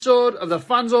Episode of the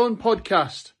Fanzone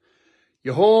Podcast,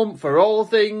 your home for all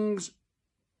things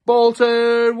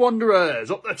Bolton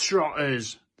Wanderers, up the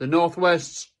Trotters, the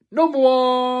Northwest's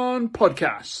 #1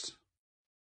 podcast.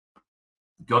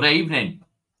 Good evening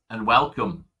and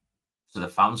welcome to the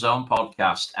Fanzone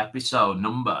Podcast, episode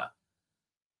number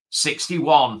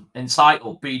 61,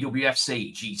 entitled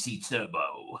BWFC GT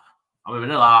Turbo. I'm a bit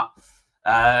of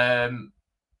that.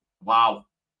 Wow.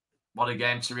 What a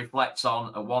game to reflect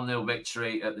on. A 1-0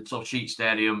 victory at the Tough Sheet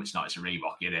Stadium. It's a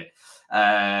Reebok, isn't it?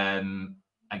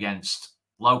 Against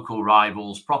local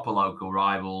rivals, proper local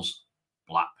rivals,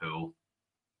 Blackpool,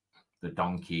 the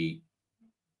donkey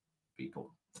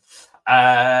people.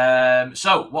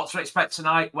 So what to expect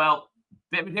tonight? Well,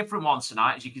 bit of a different one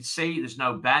tonight. As you can see, there's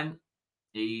no Ben.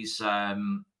 He's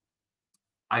outside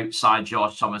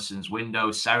George Thomason's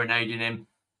window, serenading him.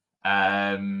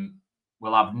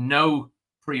 We'll have no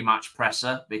pre-match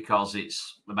presser because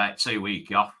it's about 2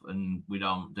 weeks off and we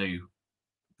don't do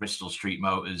Bristol Street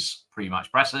Motors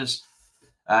pre-match pressers.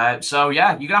 So,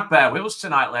 yeah, you're going to have to bear with us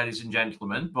tonight, ladies and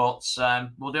gentlemen, but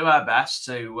we'll do our best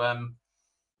to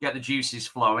get the juices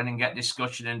flowing and get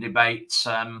discussion and debate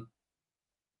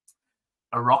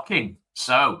a-rocking.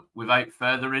 So, without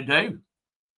further ado,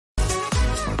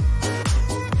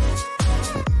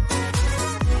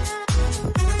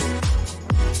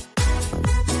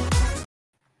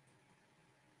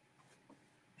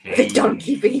 the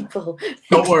donkey people.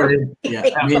 Don't worry. Yeah,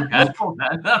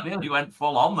 that nearly went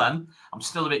full on then. I'm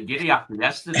still a bit giddy after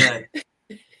yesterday.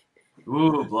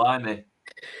 Ooh, blimey.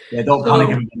 Yeah, don't panic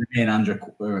if me and Andrew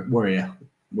worry you.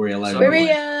 Worry alone.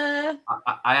 Worry I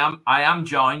am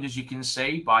joined, as you can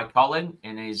see, by Colin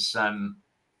in his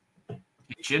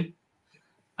kitchen,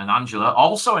 and Angela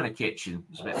also in a kitchen.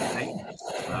 It's a bit of a thing.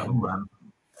 So,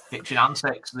 kitchen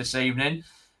antics this evening.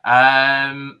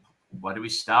 Where do we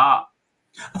start?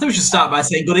 I think we should start by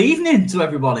saying good evening to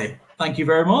everybody. Thank you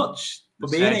very much for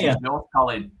being here.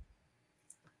 Colin.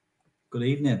 Good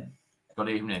evening. Good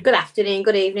evening. Good afternoon,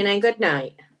 good evening, and good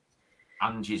night.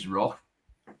 Angie's rough.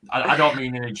 I don't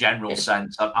mean in a general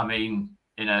sense. I mean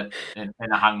in a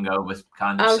hangover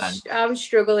kind of sense. I'm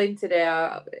struggling today.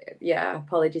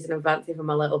 Apologies in advance if I'm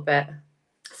a little bit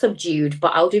subdued,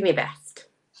 but I'll do my best.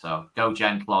 So go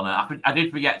gentle on it. I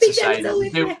did forget to say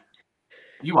that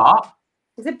you are.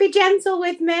 Be gentle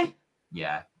with me.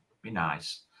 Yeah, be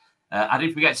nice. I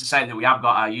did forget to say that we have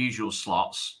got our usual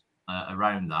slots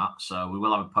around that. So we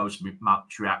will have a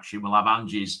post-match reaction. We'll have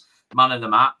Angie's man of the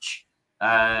match.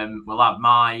 We'll have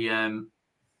my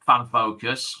fan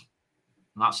focus.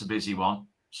 And that's a busy one.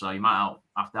 So you might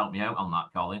have to help me out on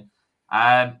that, Colin.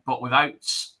 But without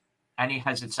any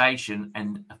hesitation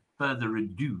and further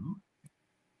ado.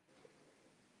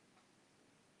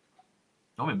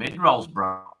 Oh, my mid-rolls,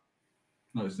 bro.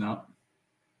 No, it's not.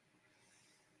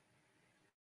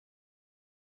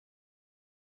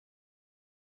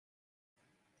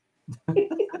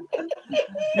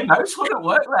 Your mouse wouldn't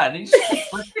work then. He's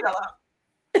flicking at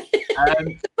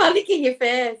that. Panic in your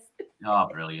face. Oh,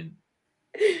 brilliant.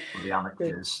 For the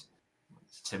amateurs.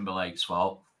 It's Timberlake's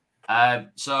fault.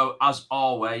 So, as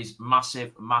always,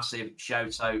 massive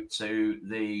shout out to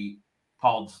the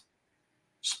pod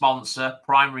sponsor,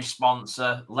 primary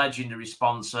sponsor, legendary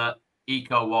sponsor,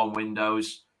 Eco One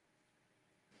Windows.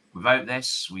 Without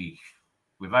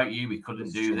you, we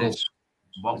couldn't do this.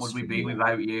 What would we be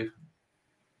without you?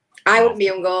 I wouldn't be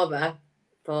hungover,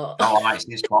 but it's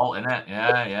his fault, isn't it?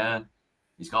 Yeah.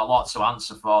 He's got a lot to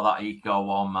answer for, that Eco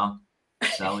One, man. I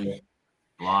tell you.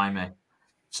 Blimey.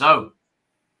 So,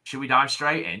 should we dive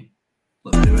straight in?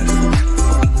 Let's do it.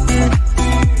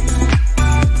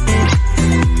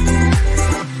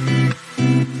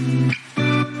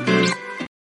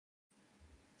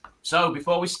 So,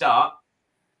 before we start,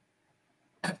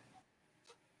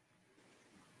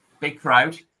 big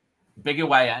crowd, big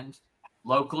away end,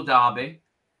 local derby,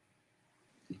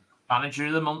 manager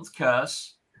of the month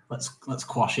curse. Let's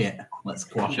quash it. Let's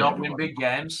quash it. Don't win big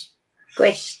games.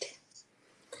 squished.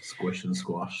 Squish and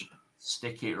squash.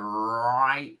 Stick it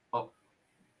right up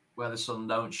where the sun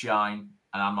don't shine,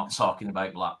 and I'm not talking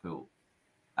about Blackpool.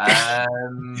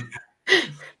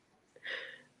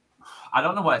 I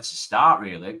don't know where to start,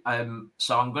 really.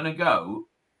 So I'm going to go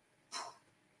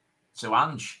to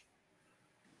Ange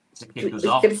to kick us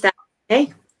off.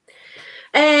 Okay.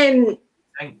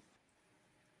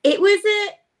 It was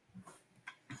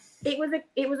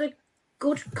a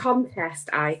good contest,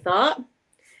 I thought.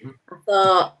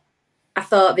 I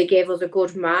thought they gave us a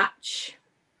good match.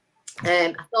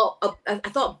 I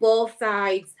thought both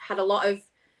sides had a lot of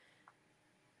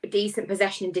decent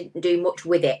possession and didn't do much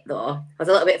with it, though. I was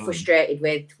a little bit frustrated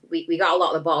with we got a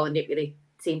lot of the ball and didn't really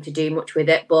seem to do much with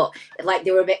it, but like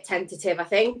they were a bit tentative, I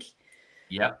think.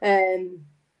 Yeah.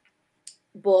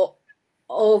 But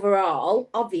overall,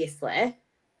 obviously,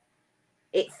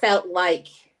 it felt like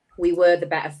we were the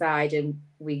better side and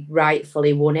we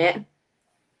rightfully won it.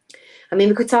 I mean,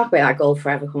 we could talk about that goal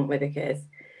forever, couldn't we? Because,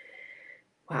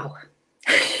 wow.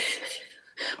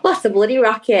 What a bloody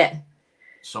rocket.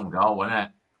 Some goal, wasn't it?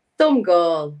 Some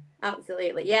goal.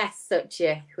 Absolutely. Yes,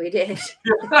 Suchi, we did.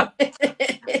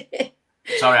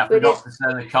 Sorry, I forgot to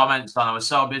turn the comments on. I was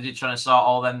so busy trying to sort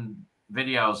all them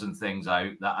videos and things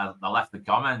out that I left the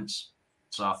comments.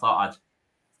 So I thought I'd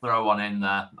throw one in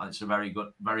there. It's a very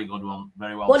good one.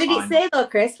 Very well. What did it say though,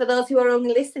 Chris, for those who are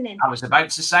only listening? I was about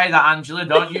to say that, Angela.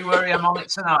 Don't you worry, I'm on it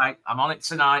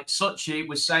tonight. Suchi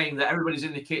was saying that everybody's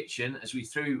in the kitchen as we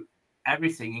threw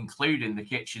everything, including the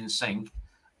kitchen sink,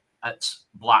 at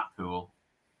Blackpool,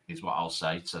 is what I'll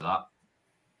say to that.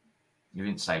 You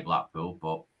didn't say Blackpool,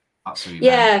 but that's who you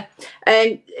meant.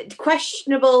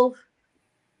 Questionable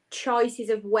choices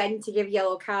of when to give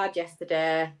yellow card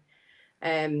yesterday.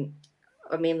 I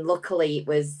mean, luckily it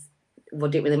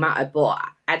didn't really matter, but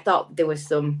I thought there was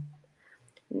some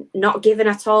not given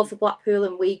at all for Blackpool,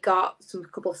 and we got a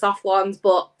couple of soft ones,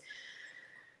 but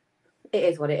it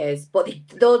is what it is. But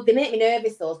they make me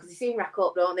nervous though, because they soon rack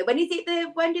up, don't they? When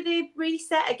do they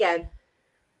reset again?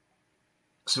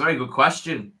 It's a very good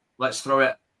question. Let's throw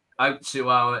it out to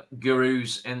our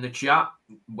gurus in the chat.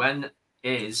 When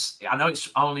is, I know it's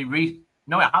only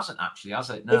no, it hasn't actually, has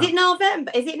it? No. Is it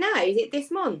November? Is it now? Is it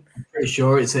this month? I'm pretty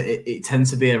sure it tends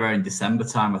to be around December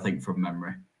time, I think, from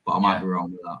memory. But I might be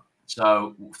wrong with that.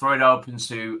 So throw it open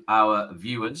to our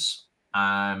viewers.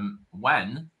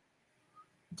 When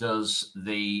does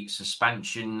the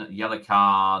suspension yellow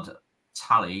card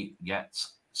tally get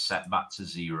set back to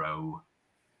 0?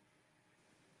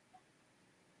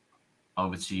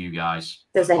 Over to you guys.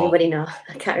 Does anybody know?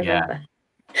 I can't remember. Yeah.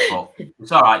 But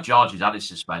it's all right. George has had his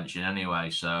suspension anyway.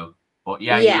 So, but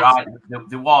yeah, you're right.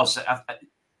 There was,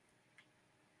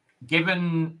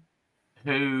 given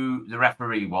who the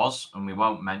referee was, and we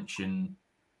won't mention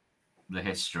the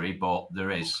history, but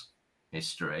there is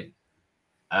history.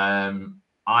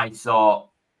 I thought,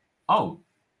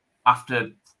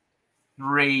 after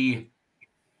 3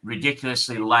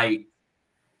 ridiculously late,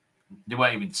 there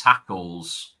weren't even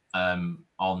tackles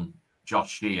on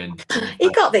Josh Sheehan. He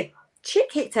got the shit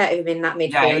kicked out of him in that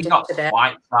midfield. Yeah, he got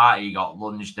swiped at, he got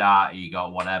lunged at, he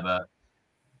got whatever.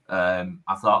 I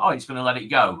thought, he's going to let it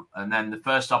go. And then the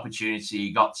first opportunity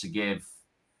he got to give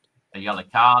a yellow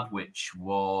card, which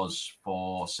was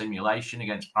for simulation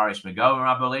against Paris McGowan,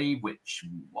 I believe, which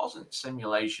wasn't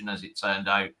simulation as it turned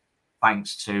out,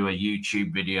 thanks to a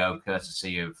YouTube video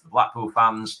courtesy of the Blackpool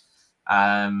fans.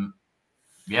 And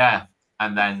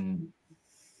then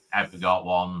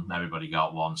everybody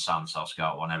got one, Santos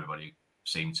got one, everybody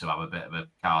seemed to have a bit of a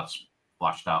card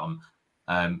splashed at them.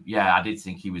 I did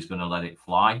think he was going to let it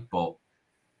fly, but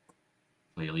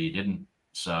clearly he didn't.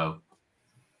 So,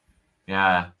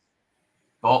 yeah.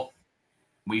 But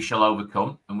we shall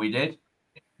overcome, and we did.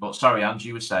 But sorry, Angie,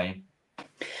 you were saying.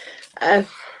 I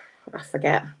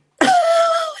forget.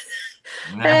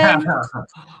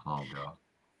 Oh,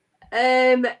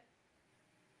 God.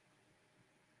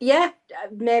 Yeah,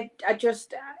 maybe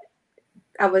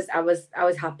I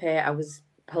was happy. I was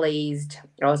pleased.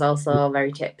 I was also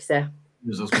very tipsy. I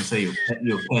was going to say you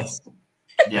were pissed.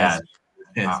 Yeah,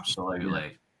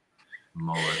 absolutely.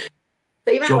 More.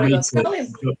 But you might want to go tell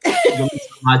him.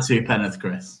 My 2 penneth,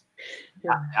 Chris.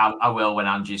 I will when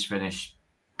Angie's finished.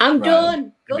 I'm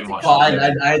done. I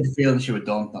had the feeling she was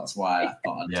done. That's why I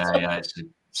thought. It's a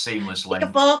seamless link. Stick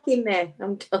a fork in there.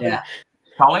 I'm done. Yeah.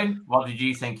 Colin, what did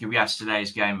you think of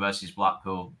yesterday's game versus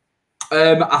Blackpool?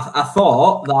 I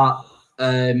thought that,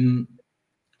 and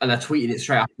I tweeted it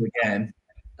straight after the game.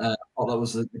 I thought that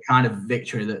was the kind of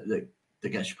victory that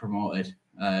gets you promoted.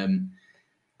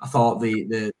 I thought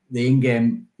the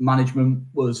in-game management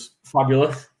was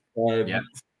fabulous.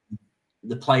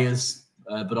 The players,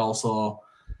 but also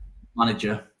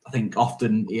manager. I think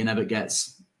often Ian Evatt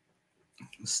gets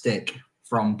stick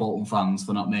from Bolton fans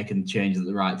for not making the changes at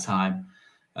the right time.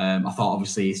 I thought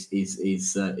obviously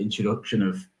his introduction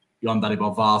of Jon Daddy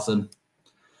Bob Varson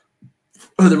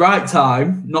at the right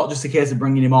time, not just a case of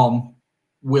bringing him on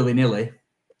willy-nilly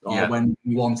or when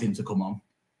you want him to come on.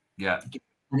 Yeah.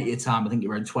 Plenty of time. I think it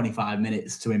around 25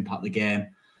 minutes to impact the game.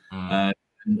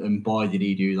 And boy, did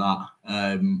he do that.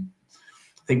 I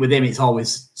think with him, it's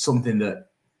always something that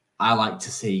I like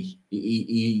to see.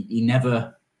 He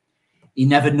never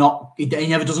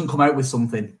doesn't come out with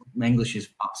something. My English is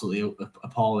absolutely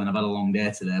appalling. I've had a long day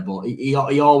today, but he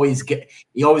always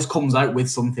comes out with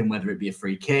something, whether it be a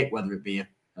free kick, whether it be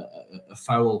a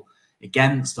foul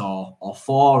against or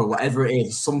for or whatever it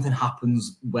is. Something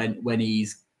happens when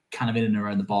he's kind of in and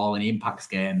around the ball and he impacts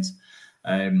games,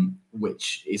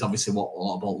 which is obviously what a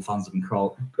lot of Bolton fans have been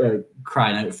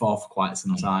crying out for quite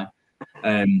some time.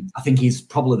 I think he's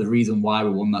probably the reason why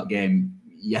we won that game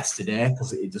yesterday,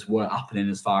 because it just weren't happening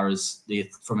as far as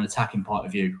from an attacking point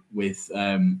of view with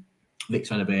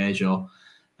Victor Adebayo.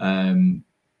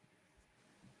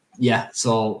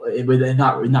 So in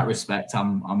that respect,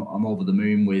 I'm over the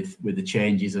moon with the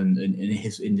changes and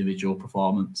his individual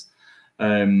performance.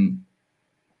 The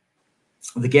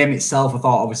game itself, I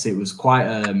thought obviously it was quite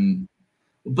a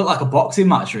bit like a boxing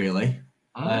match, really.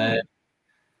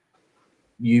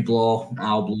 You blow,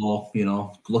 I'll blow,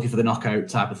 looking for the knockout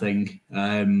type of thing.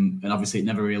 And obviously it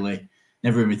never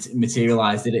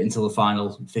materialised, did it, until the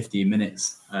final 15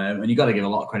 minutes. And you got to give a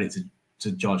lot of credit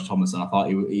to George Thomas. And I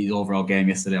thought his overall game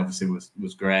yesterday obviously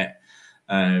was great.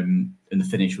 And the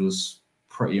finish was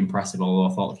pretty impressive,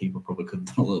 although I thought the keeper probably could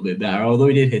have done a little bit better, although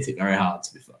he did hit it very hard,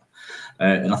 to be fair.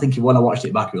 And I think when I watched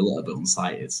it back, he was a little bit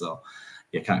unsighted. So,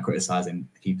 can't criticise him,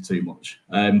 the keeper, too much.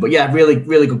 But yeah, really,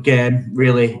 really good game.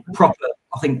 Really proper.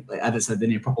 I think Everett said,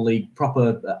 didn't he? Proper.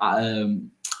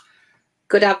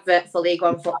 Good advert for League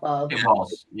One football. It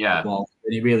was, yeah.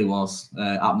 It really was.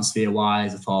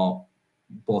 Atmosphere-wise, I thought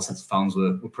both sets of fans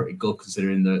were pretty good,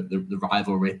 considering the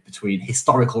rivalry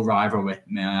historical rivalry,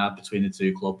 may I add, between the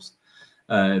two clubs.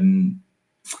 And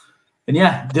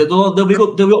yeah, they'll be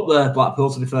good. They'll be up there, Blackpool.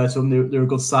 To be fair to them, they're a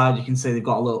good side. You can see they've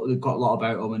got a lot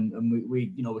about them, and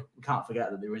we can't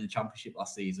forget that they were in the Championship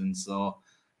last season, so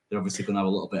they're obviously going to have a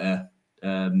little bit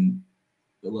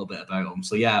about them.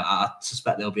 So yeah, I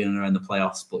suspect they'll be in and around the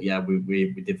playoffs. But yeah,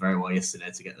 we did very well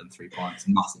yesterday to get them 3 points,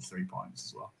 massive 3 points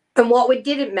as well. And what we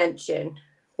didn't mention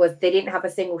was they didn't have a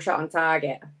single shot on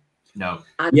target. No.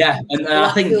 And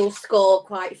I think Blackpool score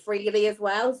quite freely as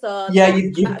well. So yeah,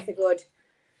 that's a good.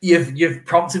 You've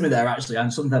prompted me there, actually,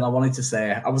 and something I wanted to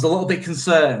say. I was a little bit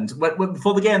concerned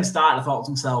before the game started. I thought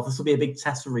to myself, this will be a big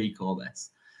test for Rico, this,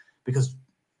 because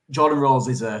Jordan Rose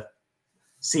is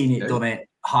seen it, done it,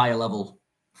 higher level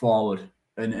forward,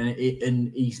 and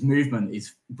his movement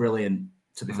is brilliant,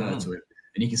 to be fair to him,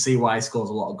 and you can see why he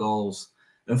scores a lot of goals.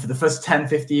 And for the first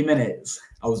 10-15 minutes,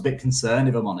 I was a bit concerned,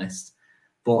 if I'm honest,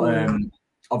 but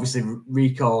obviously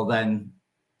Rico then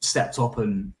stepped up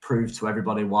and proved to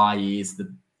everybody why he is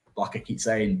like I keep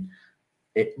saying,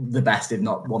 the best, if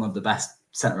not one of the best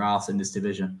centre halves in this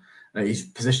division.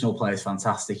 His positional play is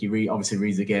fantastic. He obviously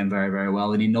reads the game very, very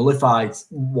well, and he nullified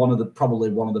probably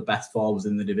one of the best forwards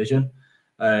in the division.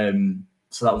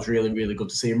 So that was really, really good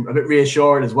to see. A bit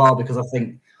reassuring as well, because I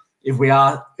think if we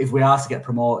are to get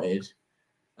promoted,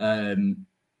 the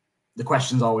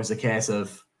question's always the case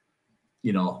of,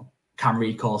 can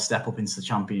Rico step up into the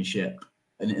Championship,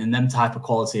 and them type of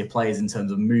quality of players in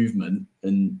terms of movement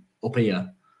and up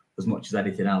here, as much as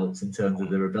anything else in terms of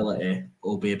their ability,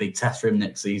 will be a big test for him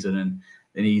next season.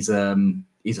 And he's a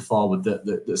forward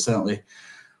that certainly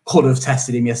could have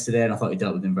tested him yesterday, and I thought he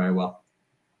dealt with him very well.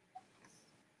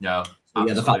 No, so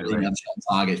yeah, the fact that he had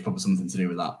shot on target is probably something to do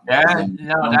with that. Yeah,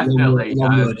 definitely.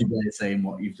 Long-worded way of saying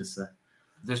what you've just said.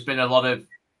 There's been a lot of.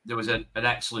 There was an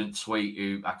excellent tweet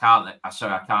who I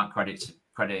can't credit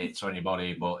it to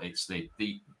anybody, but it's the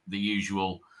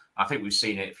usual. I think we've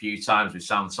seen it a few times with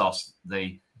Santos.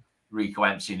 The Rico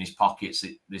emptying his pockets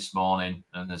this morning,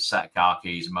 and the set of car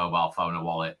keys, a mobile phone, a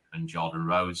wallet, and Jordan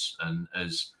Rhodes. And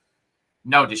as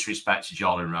no disrespect to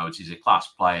Jordan Rhodes, he's a class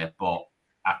player, but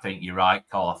I think you're right,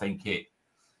 Cole. I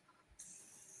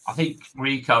think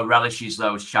Rico relishes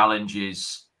those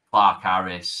challenges. Clark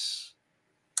Harris,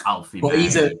 Alfie. But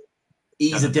he's a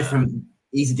different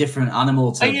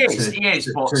animal to. He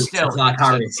is, but still, Clark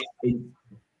Harris.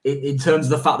 In terms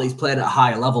of the fact that he's played at a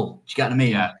higher level, do you get what I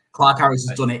mean? Yeah. Clark Harris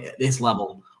has done it at this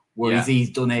level, whereas he's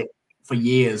done it for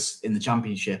years in the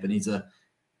Championship, and he's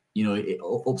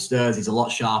upstairs he's a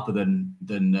lot sharper than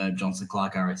Johnson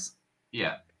Clark Harris.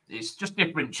 Yeah, it's just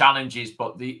different challenges,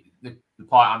 but the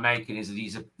point I'm making is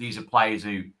that these are players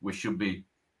who we should be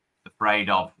afraid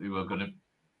of, who are going to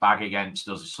bag against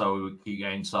us, so we keep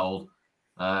getting told.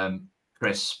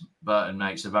 Chris Burton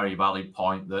makes a very valid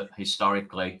point that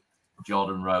historically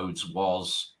Jordan Rhodes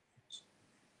was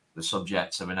the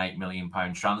subject of an £8 million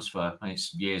transfer. And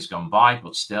it's years gone by,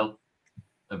 but still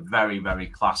a very, very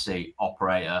classy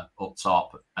operator up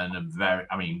top, and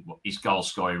his goal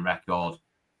scoring record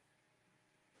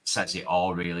says it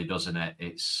all, really, doesn't it?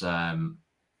 It's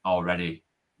already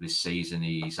this season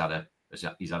he's had an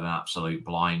absolute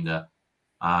blinder.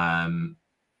 Sorry,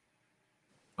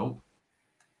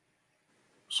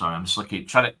 I'm just looking,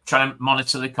 trying to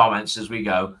monitor the comments as we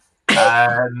go.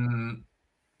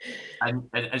 And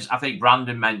as I think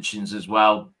Brandon mentions as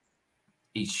well,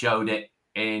 he showed it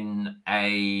in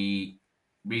a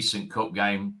recent cup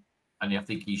game, and I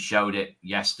think he showed it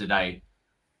yesterday.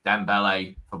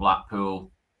 Dembele for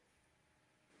Blackpool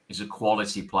is a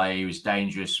quality player. He was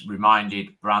dangerous.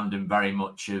 Reminded Brandon very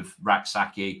much of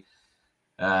Raksaki,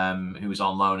 who was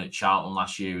on loan at Charlton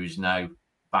last year, who's now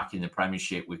back in the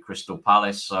Premiership with Crystal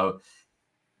Palace. So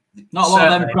not a lot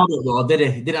of end product though, did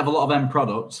he? He did have a lot of end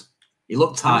product. He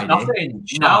looked tidy. Nothing.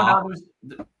 I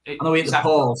know he hit the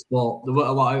post, but there weren't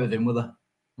a lot out of him, were there?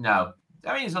 No.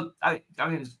 I mean, a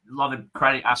lot of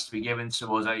credit has to be given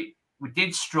to us. We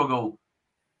did struggle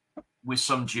with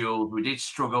some duels. We did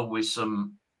struggle with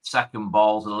some second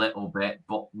balls a little bit,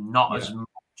 but not as much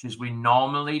as we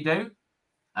normally do.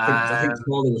 I think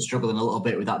Foley was struggling a little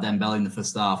bit with that Dembele in the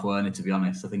first half, weren't he, to be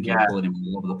honest? I think he was pulling him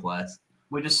all over the place.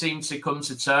 We just seemed to come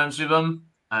to terms with them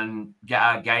and get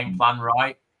our game plan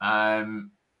right. I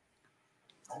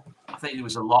think there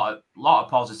was a lot of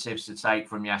positives to take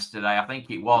from yesterday. I think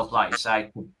it was, like you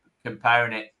say,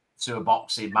 comparing it to a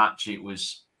boxing match, it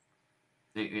was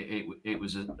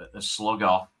a slug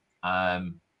off.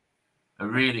 A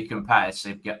really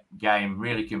competitive game,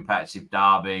 really competitive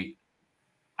derby.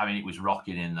 I mean, it was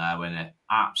rocking in there, wasn't it?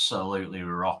 Absolutely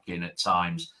rocking at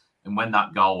times. And when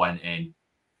that goal went in,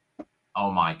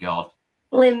 oh my God.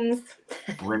 Limbs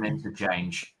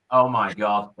interchange. Oh my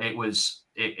God. It was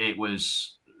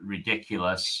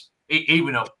ridiculous.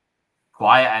 Even up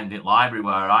quiet end at Library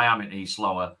where I am in East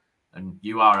Lower and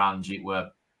you are, Angie, were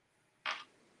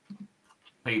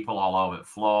people all over the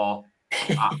floor.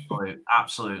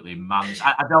 Absolutely man.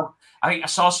 I think I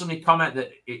saw somebody comment that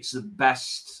it's the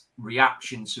best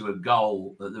reaction to a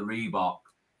goal at the Reebok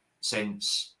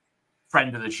since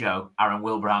friend of the show, Aaron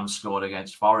Wilbraham, scored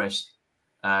against Forest.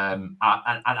 And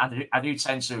I do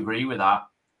tend to agree with that.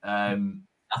 I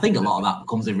think a lot of that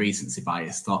comes in recency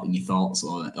bias, in your thoughts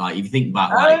on it. Like if you think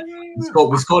back, like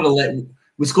we scored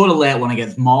a late one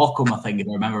against Morecambe, I think, if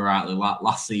I remember rightly,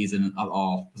 last season,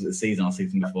 or was it the season or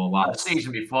season before? The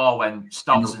season before when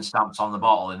Stockton stamped on the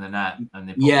bottle in the net, and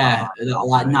they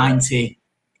like 90,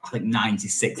 I think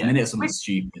 96 minutes, something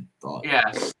stupid. But, you know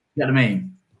what I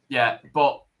mean? Yeah,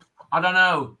 but I don't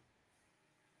know.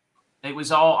 It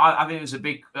was all. I think it was a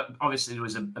big. Obviously, there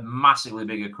was a massively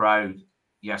bigger crowd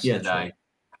yesterday.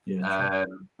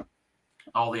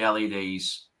 All the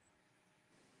LEDs,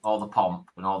 all the pomp,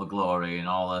 and all the glory, and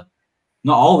all the.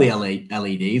 Not all the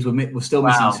LEDs. We're still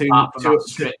missing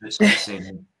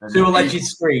two alleged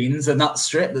screens, and that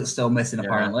strip that's still missing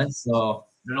apparently. So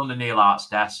they're on the Neil Art's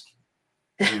desk.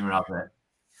 Rumor of it.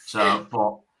 So,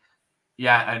 but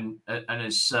and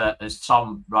as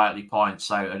Tom rightly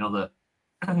points out, another.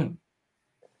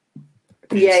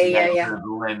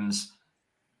 Limbs.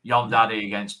 Yon Daddy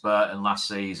against Burton last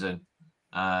season.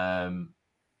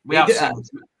 We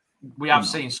have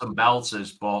seen some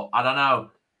belters, but I don't know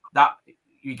that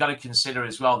you got to consider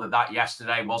as well that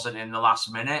yesterday wasn't in the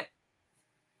last minute.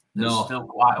 There's still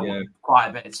quite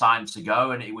a bit of time to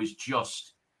go, and it was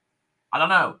just I don't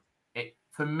know.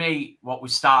 For me, what we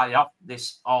started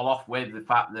off with the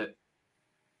fact that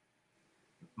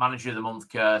Manager of the Month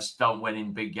curse, don't win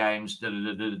in big games.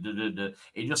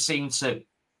 It just seemed to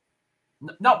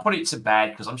not put it to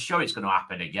bed because I'm sure it's going to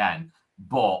happen again,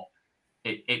 but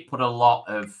it put a lot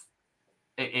of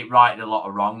it righted a lot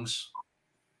of wrongs.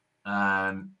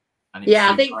 I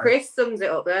think Chris sums it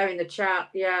up there in the chat.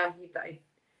 Yeah,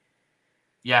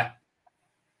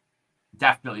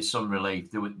 definitely some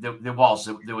relief. It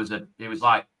was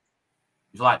like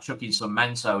chucking some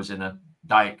Mentos in a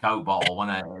Diet Coke bottle,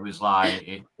 wasn't it? It was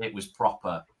like it was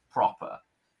proper,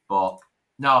 but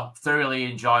no, thoroughly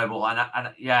enjoyable. And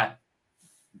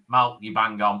Malk, you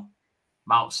bang on.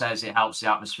 Malk says it helps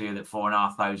the atmosphere that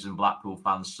 4,500 Blackpool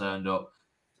fans turned up,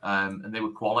 and they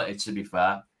were quality, to be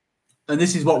fair. And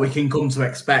this is what we can come to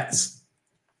expect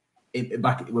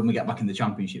back when we get back in the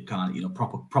Championship, can't it? You know,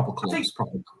 proper clubs,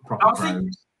 proper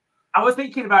crowds. I was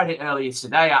thinking about it earlier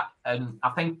today, and I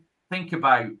think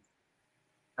about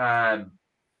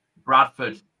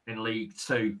Bradford in League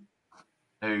Two,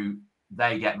 who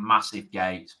they get massive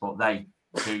gates, but they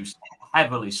do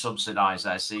heavily subsidise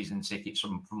their season tickets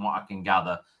from what I can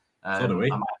gather. So do we.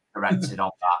 I might be corrected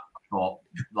on that, but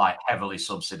like heavily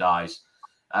subsidised.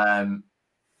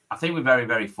 I think we're very,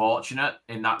 very fortunate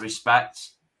in that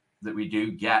respect that we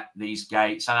do get these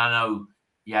gates. And I know,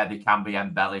 they can be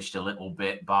embellished a little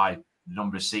bit by the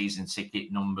number of season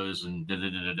ticket numbers and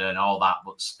and all that,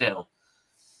 but still,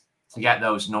 to get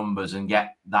those numbers and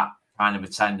get that kind of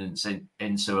attendance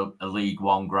into a League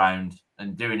One ground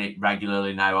and doing it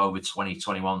regularly now, over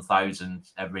 21,000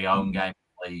 every home game in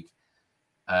the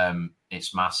league,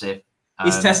 it's massive.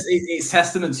 It's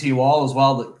testament to you all as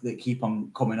well that keep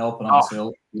on coming up and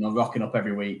obviously rocking up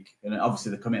every week, and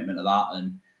obviously the commitment of that.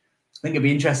 And I think it'd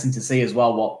be interesting to see as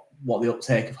well what the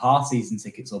uptake of half season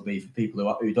tickets will be for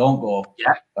people who don't go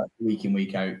week in,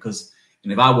 week out. Because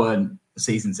if I weren't a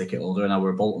season ticket holder and I were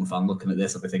a Bolton fan looking at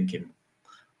this, I'd be thinking,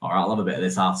 all right, I'll have a bit of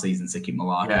this half season ticket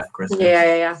malarkey for Christmas.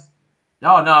 Yeah.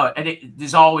 No, and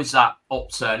there's always that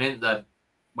upturn, isn't there?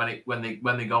 When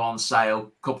they go on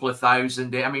sale, couple of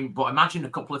thousand. I mean, but imagine a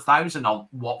couple of thousand on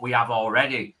what we have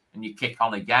already, and you kick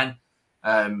on again.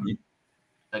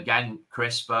 Again,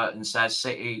 Chris Burton says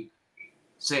City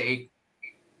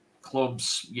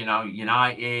clubs,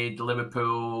 United,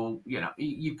 Liverpool.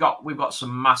 We've got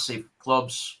some massive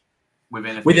clubs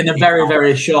within a very,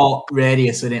 very short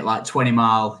radius in it, like 20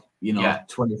 mile,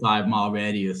 25 mile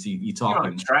radius. You're talking.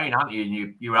 You're on a train, aren't you?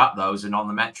 And you're at those and on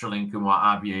the Metrolink and what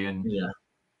have you. And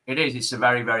it's a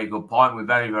very, very good point. We're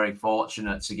very, very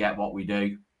fortunate to get what we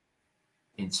do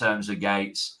in terms of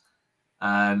gates.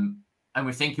 And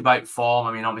we think about form.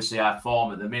 I mean, obviously our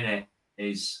form at the minute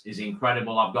is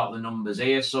incredible. I've got the numbers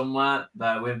here somewhere.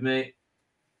 Bear with me.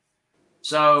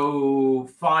 So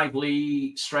 5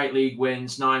 straight league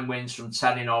wins, 9 wins from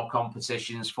 10 in all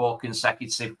competitions, 4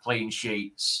 consecutive clean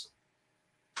sheets.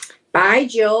 By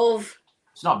Jove.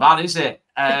 It's not bad, is it?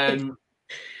 And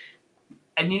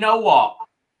you know what?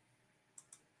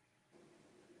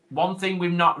 One thing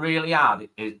we've not really had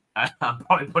is, I'm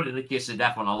probably putting the kiss of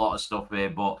death on a lot of stuff here,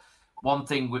 but one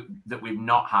thing that we've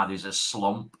not had is a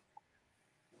slump.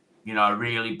 A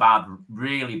really bad,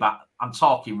 I'm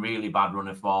talking really bad run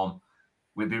of form.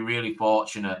 We've been really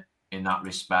fortunate in that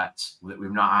respect that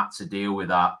we've not had to deal with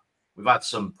that. We've had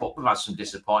some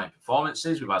disappointing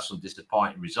performances. We've had some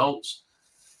disappointing results.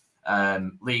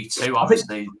 League Two,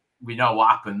 obviously, we know what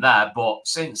happened there. But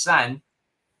since then,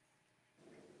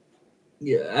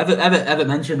 Ever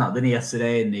mentioned that, didn't he,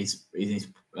 yesterday in his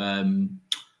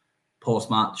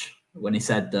post match when he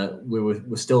said that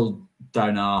we're still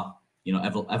down our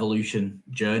evolution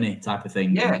journey type of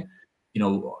thing. Yeah. And,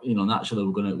 naturally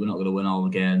we're not gonna win all the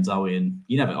games, are we? And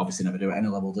you never do it at any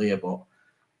level, do you? But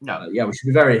no, we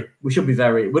should be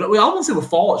very. We almost say we're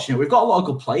fortunate. We've got a lot of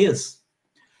good players.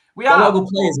 We've got a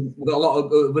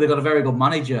we've got a very good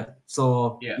manager.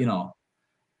 So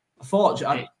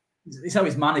fortunate. It's how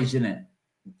it's managed, isn't it?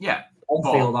 Yeah, on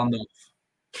field and off.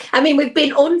 I mean, we've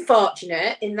been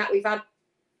unfortunate in that we've had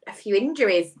a few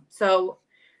injuries. So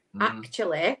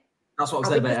actually, that's what I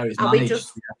said about how it's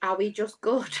managed. Are we just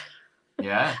good?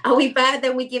 Yeah. Are we better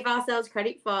than we give ourselves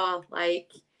credit for?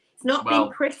 Like, it's not been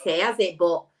pretty, has it?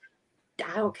 But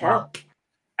I don't care. Well,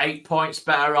 8 points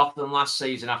better off than last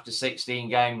season after 16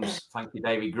 games. Thank you,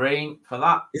 David Green, for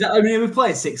that. Is that, I mean, we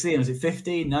played 16. Is it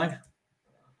 15 now?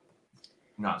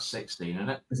 No, it's 16, isn't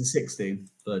it? Is it 16?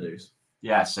 Fairdues.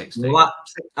 Yeah, 16. Well,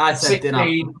 I said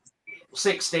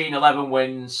 16, 11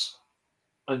 wins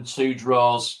and 2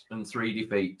 draws and 3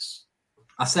 defeats.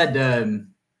 I said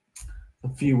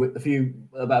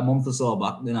about a month or so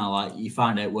back, like you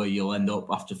find out where you'll end up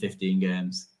after 15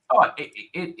 games. Oh,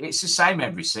 it's the same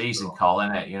every season, Colin,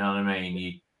 isn't it? You know what I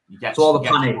mean? You get all the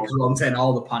panic. I'm saying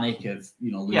all the panic of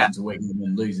losing to Wigan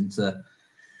and losing to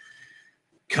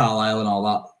Carlisle and all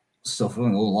that stuff. We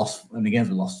lost, and the games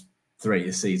we lost 3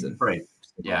 this season. 3,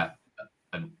 yeah.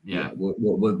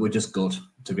 We're just good,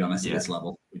 to be honest, at this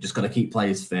level. We've just got to keep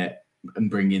players fit and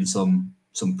bring in some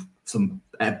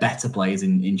better players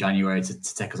in January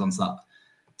to take us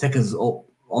up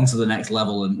onto the next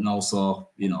level and also,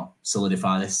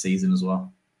 solidify this season as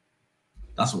well.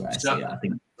 That's what I see. I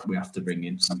think we have to bring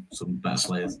in some better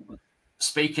players.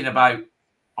 Speaking about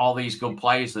all these good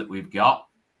players that we've got,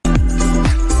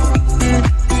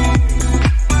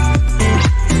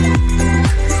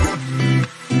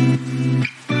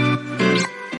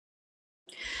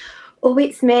 oh,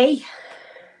 it's me.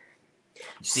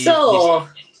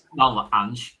 On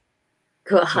Ange.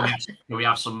 Go on.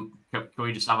 Can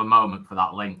we just have a moment for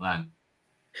that link then?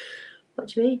 What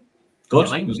do you mean? Good.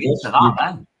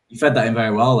 Then. You fed that in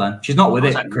very well then. She's not with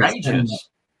it, Chris.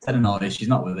 Tell her notice. She's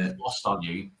not with it. Lost on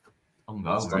you. I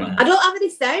don't have any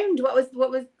sound. What?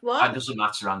 That doesn't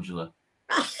matter, Angela.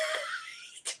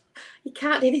 You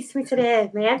can't do this to me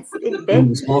today, man.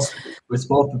 We're supposed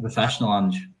to be professional,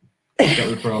 Ange. Get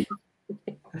the problem.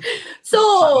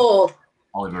 So,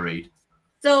 Oliver Reed.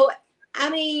 So, I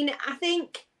mean, I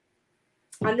think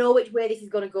I know which way this is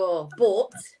going to go, but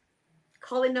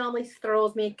Colin normally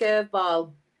throws me a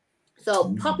curveball.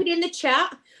 So, pop it in the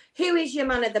chat. Who is your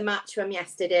man of the match from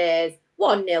yesterday's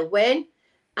 1-0 win?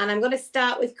 And I'm going to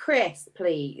start with Chris,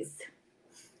 please.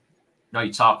 No,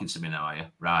 you're talking to me now, are you?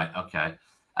 Right, okay.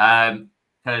 Can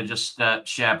I just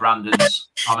share Brandon's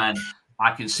comment?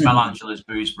 I can smell Angela's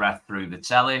booze breath through the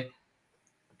telly.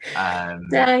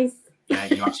 Nice. Yeah,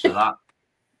 you asked for that.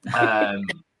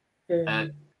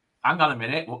 Hang on a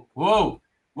minute. Whoa.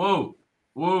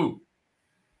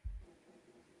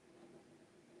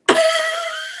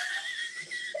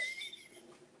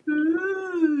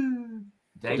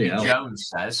 David Jones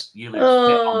says you look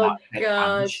fit on that pic,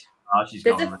 Ange. Oh, there's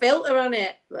a filter on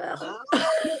it. I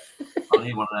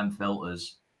need one of them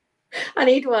filters. I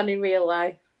need one in real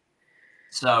life.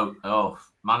 So,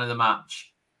 man of the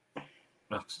match.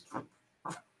 It's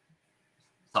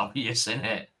obvious, isn't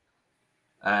it?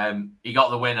 He got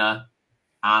the winner,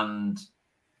 and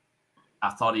I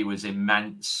thought he was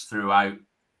immense throughout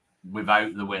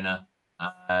without the winner.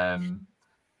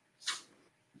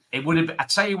 It would have been, I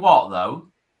tell you what, though,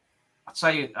 I'll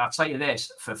tell you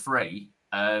this for free.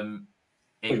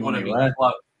 It would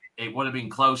have been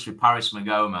close with Paris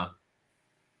Magoma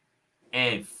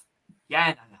if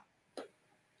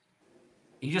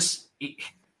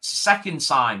second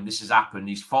time this has happened.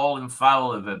 He's fallen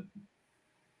foul of a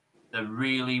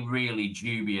really, really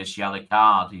dubious yellow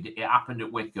card. It happened at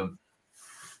Wickham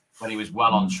when he was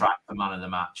well on track for man of the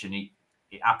match, and it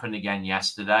happened again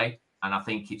yesterday, and I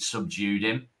think it subdued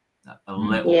him a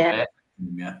little bit.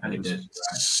 Yeah, and it was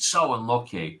so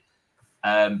unlucky.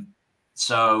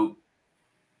 So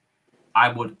I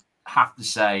would have to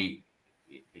say,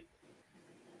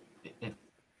 and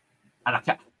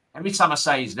every time I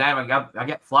say his name, I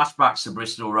get flashbacks to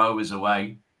Bristol Rovers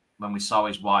away when we saw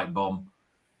his white bum.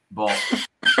 But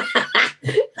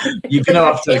you're gonna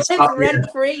have to. It lives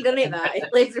rent free, doesn't it? That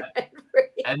it lives rent free.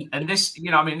 And this,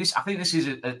 I think this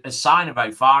is a sign of how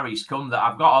far he's come. That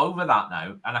I've got over that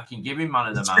now, and I can give him man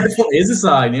of the match. It is a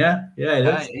sign, yeah.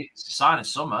 It's a sign of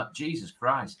summer. Jesus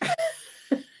Christ!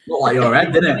 Not like your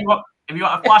head, didn't it? Have you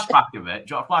got a flashback of it?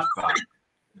 Do you want a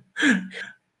flashback?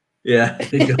 Yeah.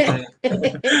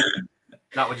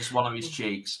 That was just one of his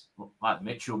cheeks, like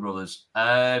Mitchell brothers.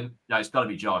 No, it's got to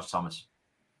be George Thomas.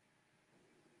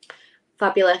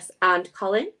 Fabulous. And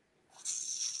Colin?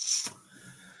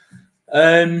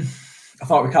 I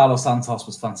thought Ricardo Santos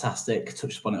was fantastic.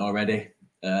 Touched upon it already.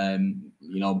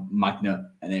 Magnet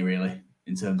in it really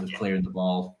in terms of clearing the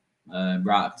ball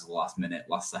right up to the last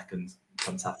second.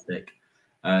 Fantastic.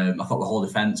 I thought the whole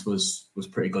defence was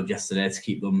pretty good yesterday to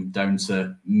keep them down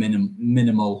to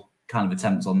minimal kind of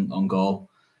attempts on goal.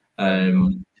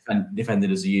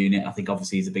 Defended as a unit. I think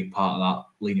obviously he's a big part of that,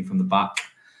 leading from the back.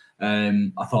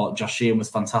 I thought Josh Sheehan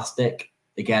was fantastic.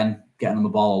 Again, getting on the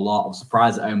ball a lot. I was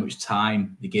surprised at how much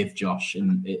time they give Josh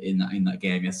in that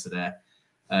game yesterday.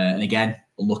 And again,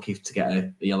 unlucky to get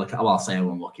a yellow card. Well, I'll say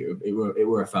unlucky. It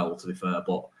were a foul, to be fair,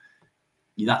 but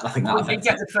I think that did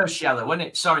get the first yellow, wasn't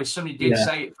it? Sorry, somebody did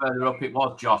say it further up. It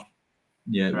was Josh.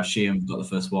 Yeah, it was Sheehan got the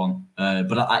first one.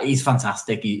 But he's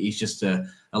fantastic. He's just a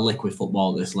liquid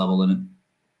football at this level. And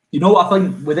you know what I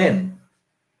think with him?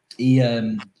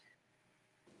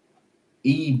 He'll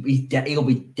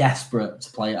be desperate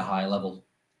to play at a high level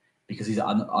because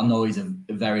I know he's a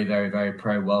very, very, very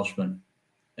proud Welshman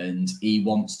and he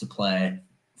wants to play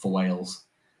for Wales.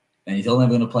 And he's only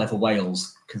going to play for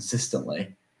Wales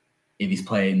consistently if he's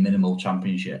playing minimal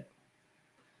championship.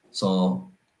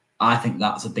 So I think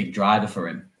that's a big driver for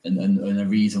him and a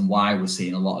reason why we're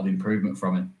seeing a lot of improvement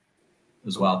from him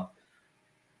as well.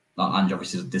 Ange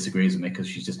obviously disagrees with me because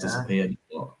she's just disappeared.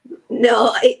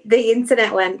 No, the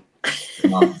internet went.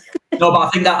 No,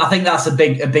 but I think that's a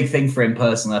big thing for him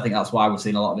personally. I think that's why we're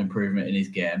seeing a lot of improvement in his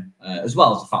game, as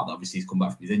well as the fact that obviously he's come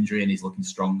back from his injury and he's looking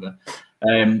stronger.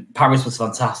 Paris was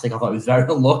fantastic. I thought he was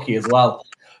very unlucky as well.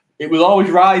 It was always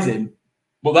rising,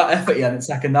 but that effort he had in the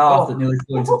second half that nearly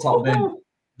flew into the top bin,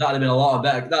 that'd have been a lot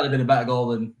better. That'd have been a better goal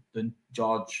than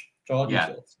George.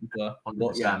 Yeah, but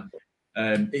yeah.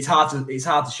 It's hard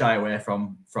to shy away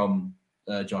from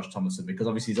Josh Thomason because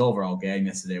obviously his overall game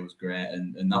yesterday was great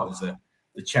and that was the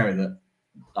cherry that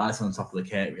icing on top of the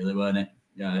cake, really, weren't it?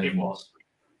 It was.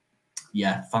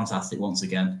 Yeah, fantastic once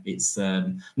again. It's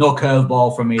no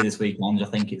curveball from me this weekend. I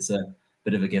think it's a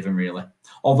bit of a given, really.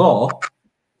 Although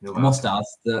I must add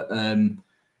that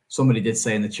somebody did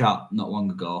say in the chat not long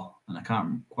ago, and I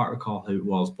can't quite recall who it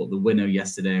was, but the winner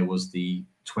yesterday was the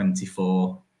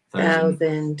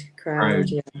 24,000 crowd.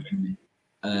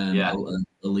 A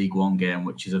League One game,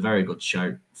 which is a very good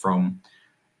shout from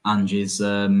Angie's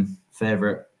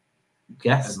favourite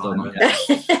guest.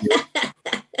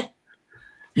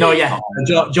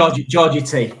 Georgie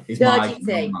T is Georgie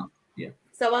T. Yeah.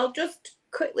 So I'll just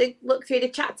quickly look through the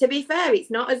chat. To be fair,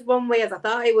 it's not as one way as I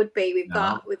thought it would be.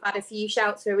 We've had a few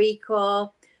shouts for Rico,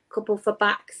 a couple for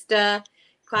Baxter,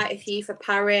 quite a few for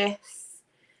Paris.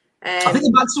 I think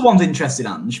the Baxter one's interesting,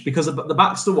 Ange, because the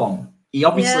Baxter one, he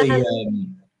obviously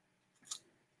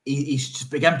he's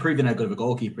just again proving how good of a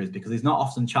goalkeeper is, because he's not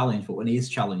often challenged, but when he is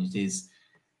challenged, he's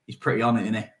pretty on it,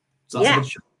 isn't he? So that's a good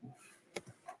shot.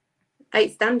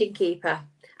 Outstanding keeper,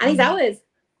 and he's ours.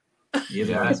 He is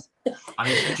ours. And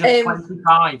he's just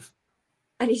 25.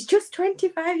 And he's just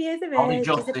 25 years of age. Only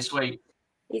just this week.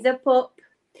 He's a pup.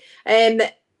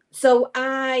 So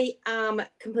I am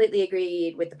completely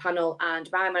agreed with the panel, and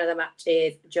my man of the match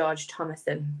is George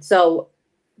Thomason. So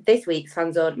this week's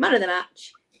Fanzone man of the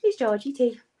match is Georgie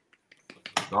T.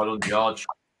 Well done, George.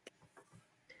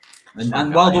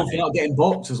 And well done for not getting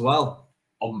booked as well.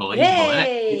 Unbelievable,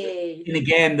 Yay! isn't it? In a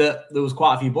game that there was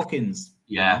quite a few bookings.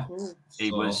 Yeah,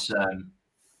 he was.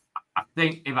 I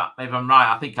think if I'm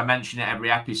right, I think I mention it every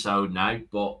episode now,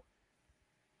 but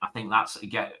I think that's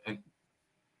a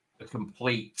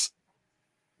complete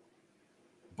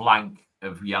blank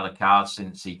of yellow cards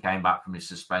since he came back from his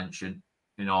suspension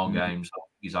in all games.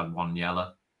 He's had one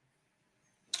yellow.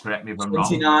 Correct me if I'm wrong.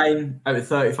 29 out of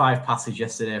 35 passes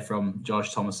yesterday from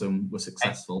George Thomason were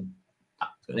successful.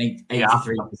 So I think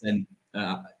 83%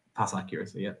 pass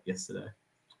accuracy yesterday.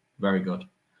 Very good.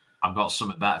 I've got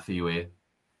something better for you here.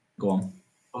 Go on.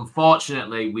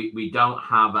 Unfortunately, we don't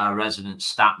have our resident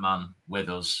stat man with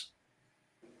us.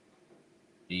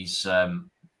 He's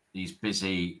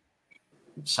busy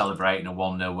celebrating a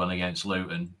 1-0 win against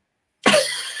Luton.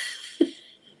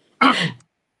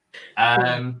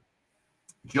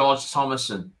 George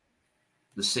Thomason,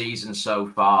 the season so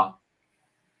far,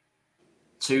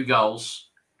 2 goals,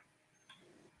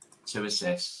 2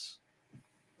 assists.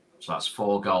 So that's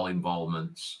 4 goal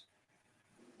involvements.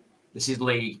 This is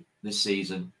league this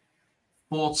season.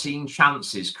 14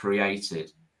 chances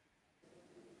created.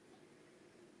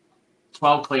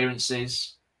 12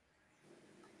 clearances.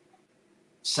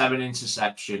 7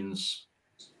 interceptions.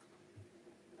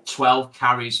 12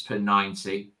 carries per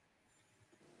 90.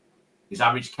 His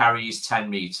average carry is 10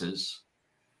 metres.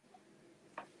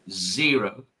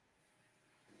 0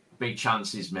 big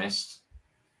chances missed.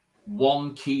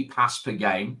 1 key pass per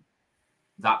game.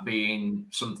 That being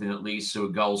something that leads to a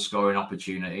goal-scoring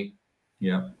opportunity.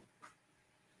 Yeah.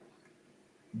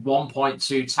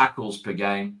 1.2 tackles per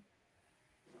game.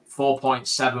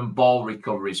 4.7 ball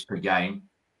recoveries per game.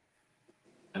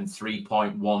 And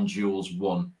 3.1 duels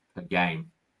won per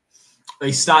game.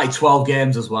 He started 12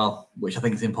 games as well, which I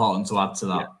think is important to add to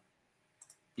that.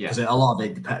 Yeah. Because a lot of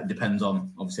it depends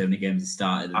on obviously how many games he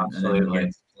started and how many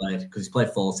games he played. Because he's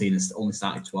played 14 and only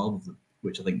started 12 of them,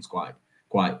 which I think is quite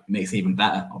makes it even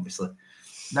better, obviously.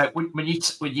 Now, when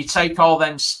you take all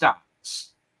them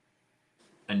stats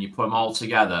and you put them all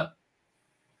together,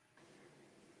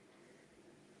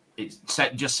 it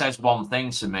just says one thing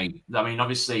to me. I mean,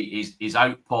 obviously, his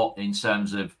output in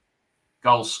terms of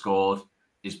goals scored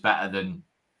is better than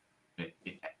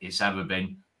it's ever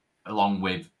been, along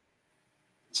with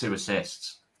 2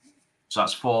 assists. So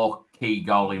that's 4 key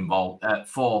goal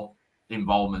 4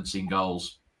 involvements in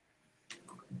goals.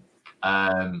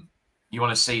 You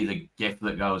want to see the gift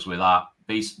that goes with that.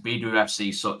 BWFC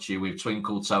Suchi with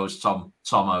Twinkle Toes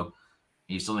Tomo.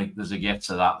 There's a gift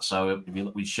to that. So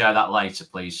if we share that later,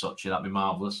 please, Suchi. That'd be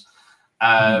marvellous.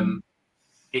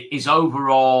 His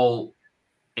overall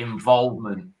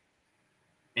involvement,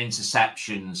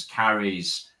 interceptions,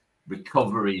 carries,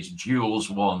 recoveries, duels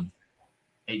won.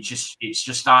 It's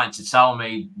just starting to tell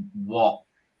me what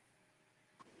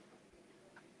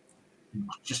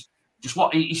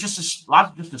what he's just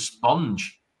a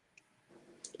sponge.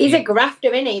 He's a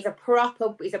grafter, isn't he? He's a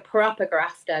proper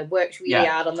grafter. Works really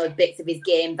hard on those bits of his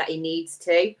game that he needs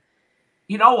to.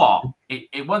 You know what?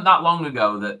 It wasn't that long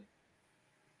ago that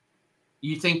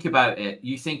you think about it.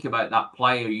 You think about that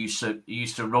player who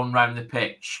used to run round the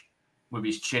pitch with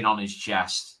his chin on his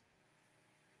chest.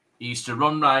 He used to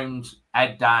run round,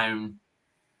 head down.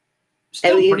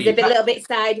 He was a little bit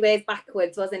sideways,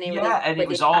 backwards, wasn't he? Yeah, and it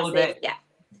was all a bit. Yeah.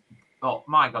 Oh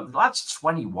my God, the lad's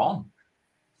 21.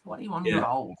 21 years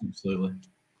old. Absolutely.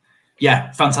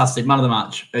 Yeah, fantastic. Man of the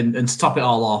match. And to top it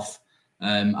all off,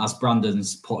 as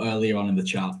Brandon's put earlier on in the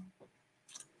chat.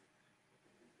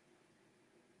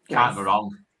 Can't go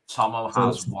wrong. Tomo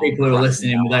has one. People who are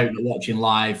listening without watching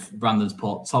live, Brandon's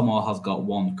put, Tomo has got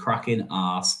one cracking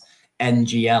arse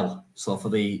NGL. So for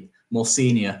the more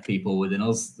senior people within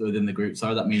the group,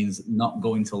 sorry, that means not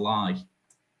going to lie.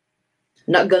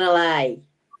 Not gonna lie.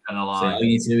 So all you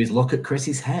need to do is look at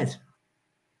Chris's head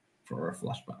for a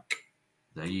flashback.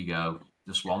 There you go.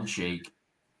 Just one cheek.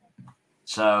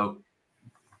 So,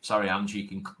 sorry,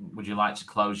 Angie, would you like to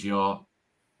close your...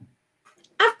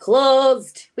 I've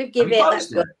closed. We've given it.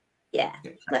 Let's go. Yeah.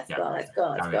 Let's go.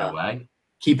 Away.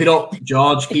 Keep it up,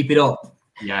 George. Keep it up.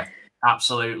 Yeah,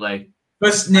 absolutely.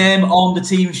 First name on the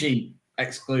team sheet,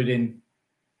 excluding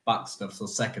back stuff. So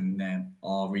second name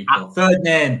or Rico. Third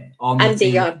name on the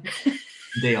team. Dion.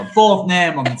 Dion. Fourth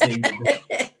name on the team.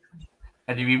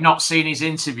 And if you've not seen his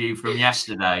interview from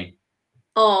yesterday,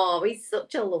 oh, he's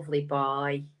such a lovely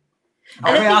boy.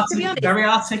 Very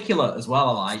articulate as well.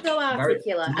 I like. So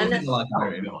articulate.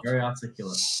 Very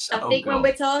articulate. I think when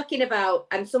we're talking about,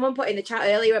 and someone put in the chat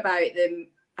earlier about them,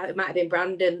 it might have been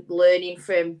Brandon, learning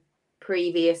from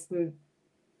previous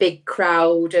big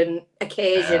crowd and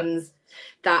occasions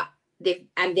that they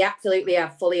absolutely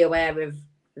are fully aware of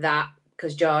that,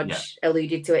 because George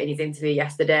alluded to it in his interview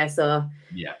yesterday. So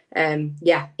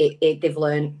they've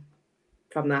learned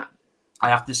from that. I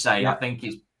have to say, I think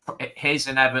his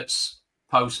and Everett's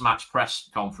post-match press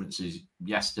conferences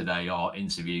yesterday or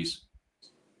interviews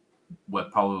were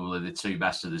probably the two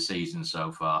best of the season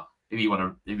so far. If you're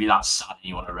that sad and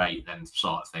you want to rate them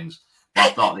sort of things, but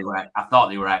I thought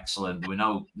they were excellent.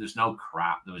 There's no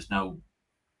crap. There was no,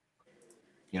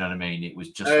 you know what I mean. It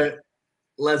was just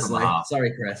Leslie.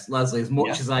 Sorry, Chris. Leslie. As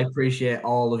much as I appreciate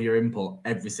all of your input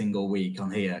every single week on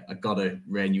here, I gotta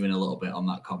rein you in a little bit on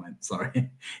that comment.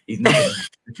 Sorry, he's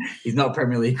not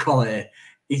Premier League quality.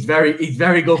 He's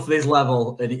very good for this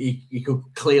level, and he could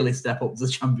clearly step up to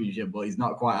the Championship, but he's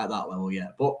not quite at that level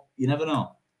yet. But you never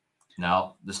know.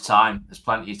 No, there's time. There's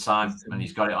plenty of time, and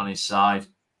he's got it on his side.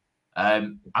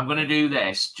 I'm going to do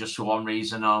this just for one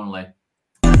reason only.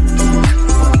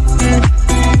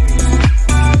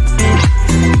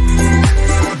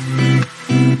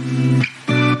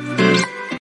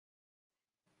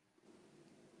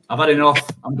 I've had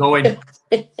enough. I'm going.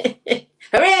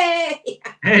 Hooray!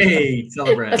 Hey,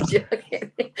 celebrate. If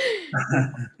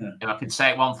I could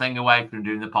take one thing away from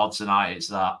doing the pod tonight, it's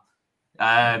that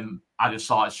I just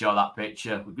thought I'd show that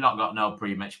picture. We've not got no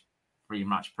pre-match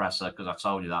presser, because I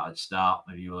told you that at the start,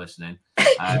 if you were listening.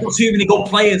 We've got too many good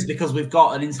players because we've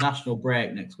got an international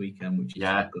break next weekend, which is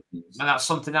good news. And that's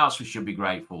something else we should be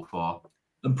grateful for.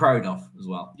 And proud of as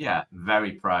well. Yeah,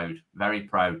 very proud. Very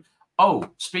proud. Oh,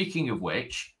 speaking of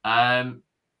which, I'm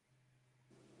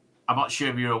not sure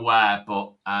if you're aware,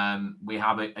 but we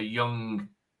have a young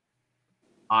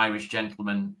Irish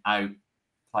gentleman out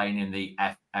playing in the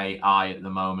FAI at the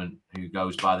moment who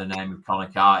goes by the name of Conor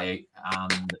Carty,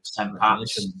 and St.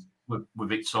 Pat's were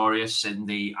victorious in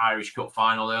the Irish Cup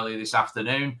final earlier this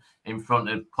afternoon in front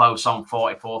of close on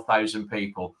 44,000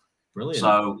 people. Brilliant.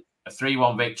 So a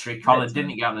 3-1 victory. Conor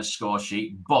didn't get on the score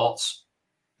sheet, but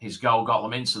his goal got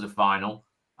them into the final.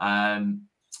 And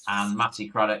Matty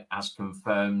Craddock has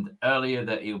confirmed earlier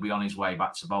that he'll be on his way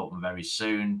back to Bolton very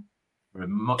soon.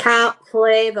 Can't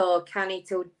play though, can he,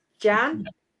 till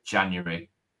January.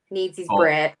 Needs his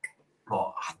break.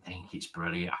 But I think it's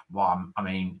brilliant. What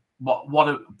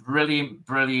a brilliant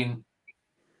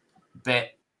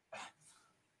bit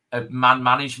of man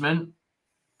management.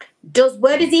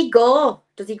 Where does he go?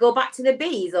 Does he go back to the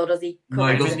Bees, or does he come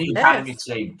in the academy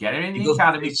team? Get him in the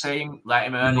academy team. Let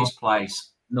him earn his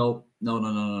place. No,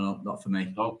 not for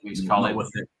me. No, please, Colin.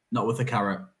 Not with the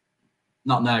carrot.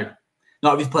 Not now.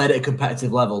 Not if he's played at a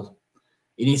competitive level.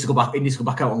 He needs to go back. He needs to go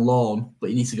back out on loan, but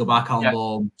he needs to go back on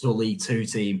loan to a League Two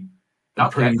team.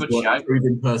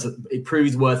 It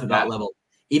proves worth at that level.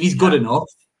 If he's good enough,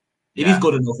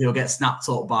 he'll get snapped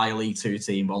up by a League Two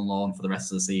team on loan for the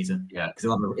rest of the season. Yeah, because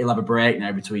he'll have a break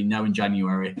now between now and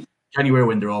January. January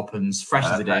window opens, fresh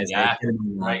as a day. Yeah,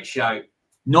 great show.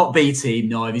 Not B team.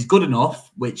 No, if he's good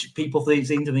enough, which people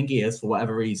seem to think he is for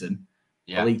whatever reason.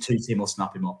 Yeah. The League Two team will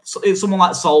snap him up. So it's someone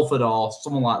like Salford or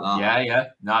someone like that. Yeah.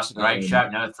 No, that's a great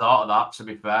shout. Never thought of that, to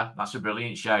be fair. That's a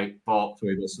brilliant shout. But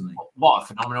what a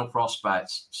phenomenal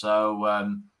prospect.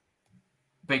 So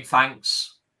big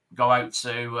thanks go out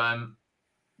to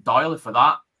Doyle for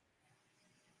that.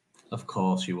 Of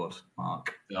course you would,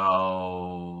 Mark.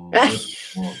 Oh. Of course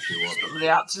you would. Somebody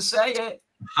had to say it.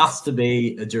 Has to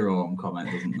be a Jerome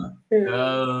comment, doesn't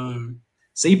there?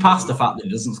 See past the fact that he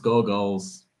doesn't score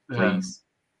goals. Please.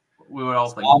 We were all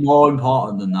thinking. Far more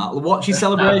important than that. Watch his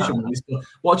celebration when we scored.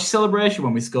 Watch his celebration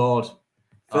when we scored.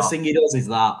 First thing he does is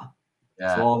that.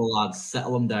 Yeah. So all the lads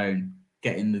settle them down,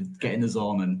 get in the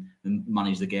zone and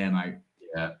manage the game out.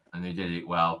 Yeah, and they did it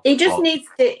well. He just needs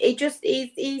to.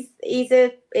 He's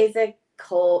a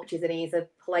coach, isn't he? He's a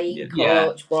playing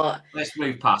coach. But let's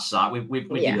move past that. We've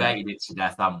debated it to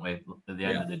death, haven't we? At the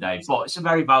end of the day, but it's a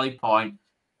very valid point.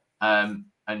 And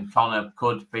Conor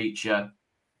could feature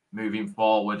moving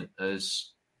forward as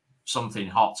something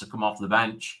hot to come off the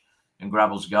bench and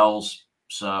grab us goals.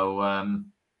 So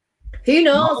who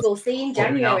knows? We'll see in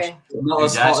January. Not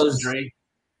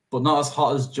as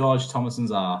hot as George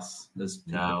Thomason's arse.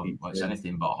 No, it's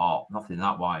anything but hot. Nothing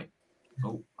that white.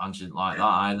 Oh, I didn't like that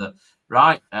either.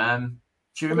 Right,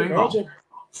 should we move on?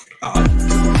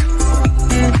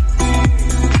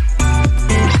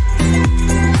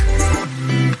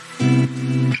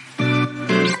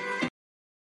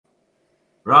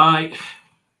 Right,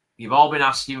 you've all been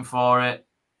asking for it,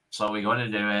 so we're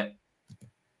going to do it.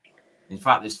 In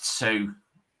fact, there's two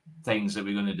things that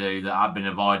we're going to do that I've been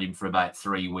avoiding for about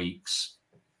 3 weeks.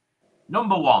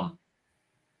 Number one,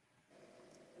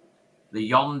 the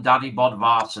Jon Daddy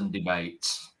Bodvarsson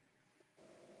debate.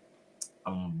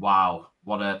 And wow,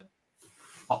 what a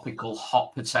topical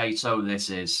hot potato this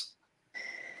is.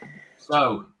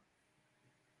 So,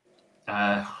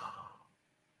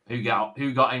 who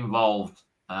got involved?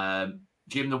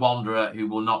 Jim the Wanderer, who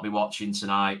will not be watching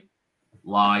tonight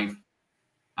live.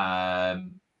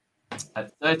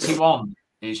 At 31,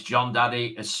 is Jon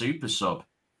Daddy a super sub?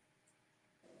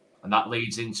 And that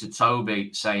leads into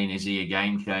Toby saying, is he a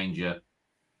game changer?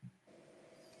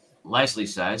 Leslie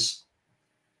says,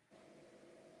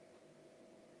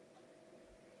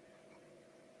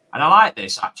 and I like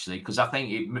this actually, because I think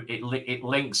it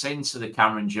links into the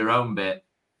Cameron Jerome bit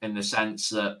in the sense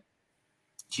that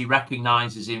she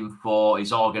recognises him for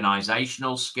his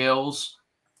organisational skills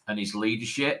and his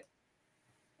leadership.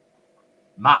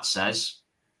 Matt says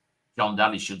Jon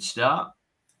Daddy should start.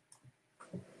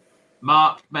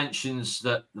 Mark mentions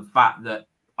that the fact that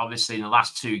obviously in the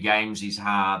last 2 games he's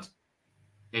had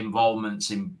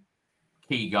involvements in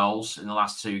key goals in the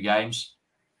last 2 games.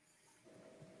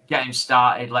 Get him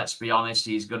started. Let's be honest.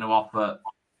 Is he going to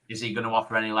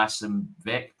offer any less than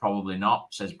Vic? Probably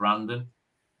not, says Brandon.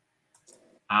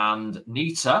 And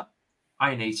Nita,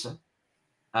 hi Nita.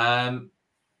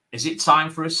 Is it time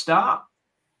for a start?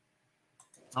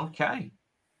 Okay.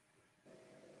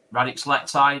 Radix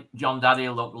Lectai, Jon Daddy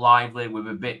looked lively with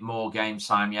a bit more game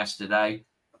time yesterday.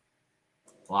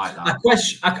 Like that.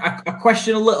 I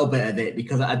question a little bit of it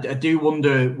because I do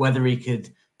wonder whether he could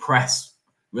press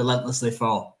relentlessly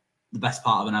for the best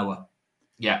part of an hour.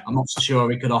 Yeah, I'm not so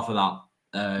sure he could offer that.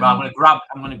 Right, I'm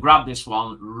going to grab this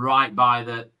one right by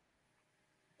the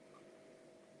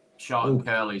short and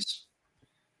curlies.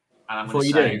 And I'm going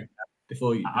to say,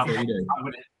 before you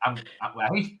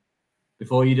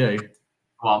do,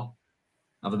 go on,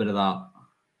 have a bit of that.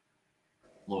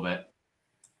 Love it.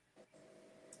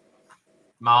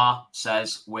 Ma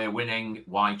says we're winning.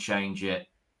 Why change it?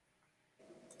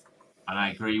 And I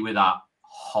agree with that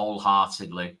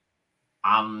wholeheartedly.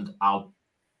 And I'll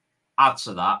add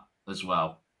to that as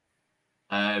well.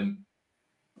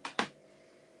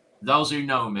 Those who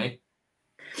know me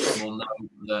will know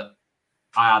that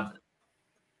I had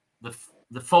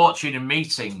the fortune of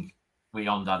meeting with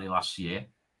Jon Daddy last year.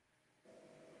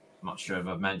 I'm not sure if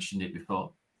I've mentioned it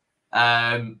before.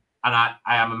 And I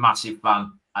am a massive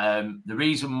fan. The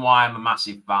reason why I'm a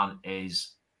massive fan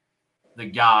is the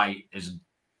guy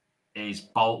is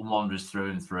Bolton Wanderers through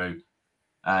and through.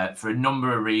 For a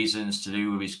number of reasons to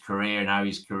do with his career and how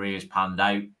his career has panned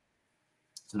out,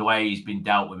 to the way he's been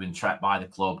dealt with and treated by the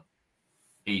club.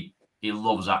 He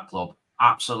loves that club,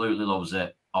 absolutely loves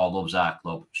it, or loves our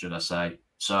club, should I say.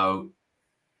 So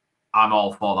I'm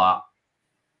all for that.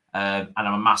 And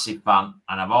I'm a massive fan.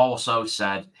 And I've also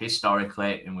said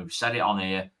historically, and we've said it on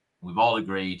here, we've all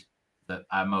agreed that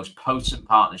our most potent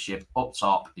partnership up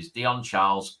top is Dion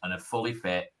Charles and a fully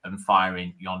fit and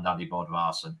firing Jon Daddy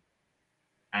Bodvarsson.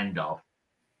 End of.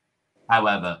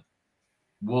 However,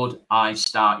 would I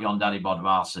start Jon Daddy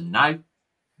Bodvarsson now?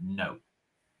 No.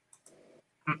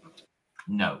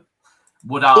 No.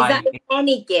 Would I? Is that in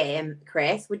any game,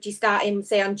 Chris? Would you start him,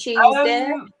 say, on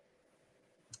Tuesday?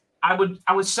 I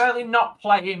would certainly not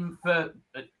play him for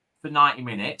 90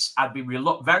 minutes. I'd be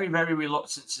very, very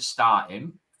reluctant to start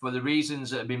him for the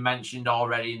reasons that have been mentioned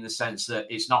already, in the sense that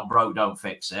it's not broke, don't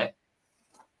fix it.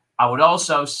 I would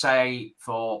also say,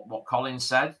 for what Colin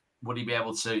said, would he be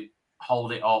able to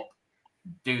hold it up,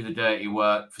 do the dirty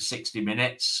work for 60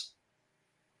 minutes?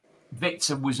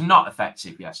 Victor was not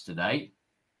effective yesterday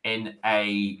in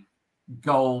a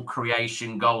goal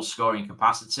creation, goal scoring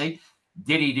capacity.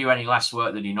 Did he do any less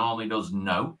work than he normally does?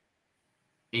 No.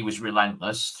 He was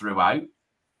relentless throughout.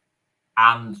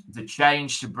 And the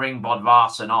change to bring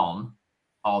Bodvarsson on,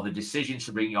 or the decision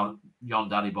to bring Jon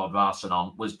Daddy Bodvarsson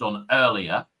on, was done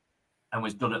earlier and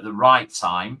was done at the right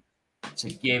time to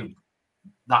give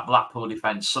that Blackpool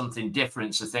defence something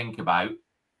different to think about,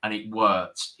 and it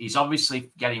worked. He's obviously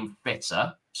getting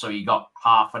fitter, so he got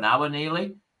half an hour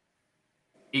nearly.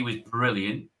 He was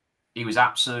brilliant. He was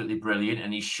absolutely brilliant,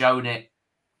 and he's shown it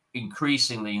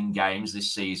increasingly in games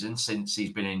this season since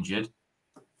he's been injured.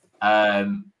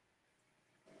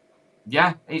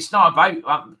 Yeah, it's not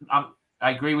about.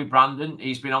 I agree with Brandon.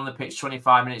 He's been on the pitch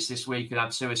 25 minutes this week and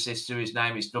had 2 assists to his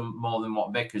name. He's done more than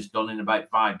what Vic has done in about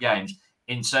 5 games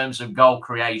in terms of goal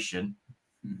creation.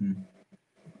 Mm-hmm.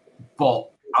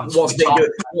 But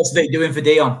what's Vic doing for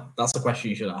Dion? That's the question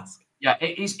you should ask. Yeah,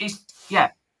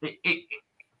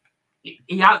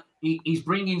 he's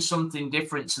bringing something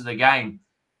different to the game.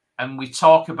 And we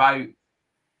talk about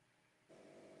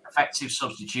effective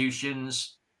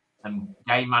substitutions and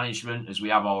game management as we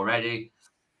have already.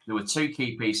 There were 2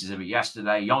 key pieces of it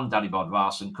yesterday. Jon Daddy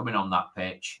Bodvarsson coming on that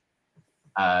pitch,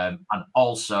 and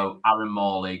also Aaron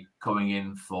Morley coming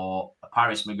in for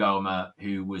Paris Magoma,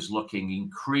 who was looking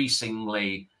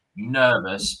increasingly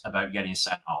nervous about getting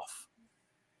sent off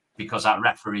because that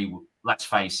referee, let's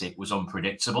face it, was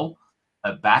unpredictable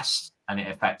at best, and it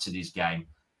affected his game.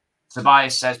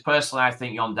 Tobias says, personally, I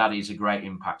think Jon Daddy is a great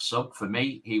impact sub. For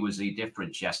me, he was the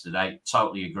difference yesterday.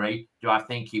 Totally agree. Do I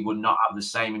think he would not have the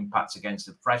same impact against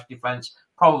a fresh defence?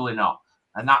 Probably not.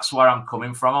 And that's where I'm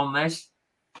coming from on this.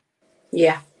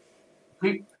 Yeah.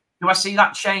 Do I see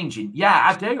that changing? Yeah,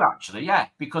 I do, actually. Yeah,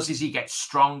 because as he gets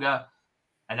stronger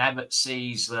and Everett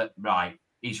sees that, right,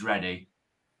 he's ready,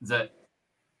 that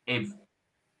if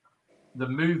the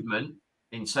movement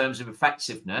in terms of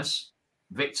effectiveness,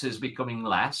 Victor's becoming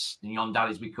less and Jon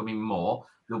Daddy's becoming more,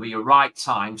 there'll be a right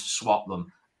time to swap them.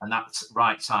 And that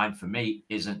right time for me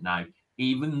isn't now.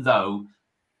 Even though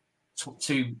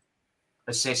 2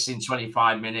 assists in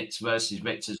 25 minutes versus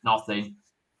Victor's nothing.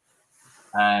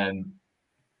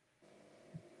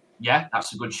 Yeah,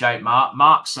 that's a good shout, Mark.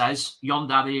 Mark says Jon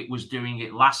Daddy was doing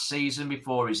it last season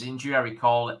before his injury. I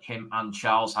recall him and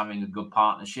Charles having a good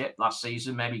partnership last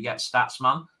season. Maybe get stats,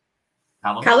 man.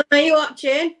 Callum, are you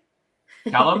watching?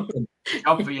 Callum,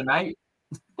 job for you, mate.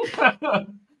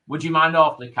 Would you mind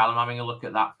awfully, Callum, having a look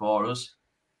at that for us?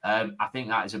 I think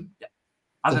that is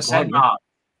as I said, Mark,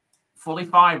 fully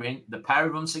firing, the pair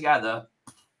of them together,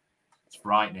 it's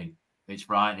frightening. It's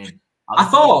frightening. I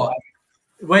thought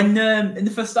when in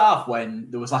the first half, when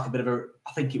there was like a bit of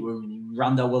I think it was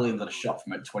Randall Williams had a shot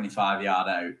from about 25 yard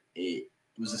out. It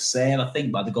was a save, I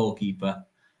think, by the goalkeeper.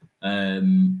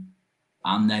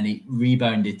 And then it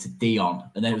rebounded to Dion.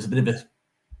 And then it was a bit of a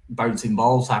bouncing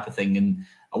ball type of thing. And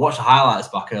I watched the highlights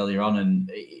back earlier on,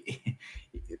 and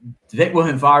Vic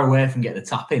wasn't far away from getting the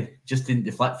tap in. Just didn't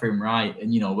deflect for him right.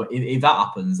 And, if that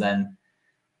happens, then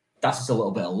that's just a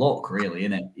little bit of luck, really,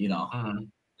 isn't it?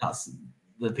 That's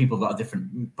the people have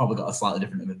probably got a slightly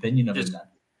different opinion of it then.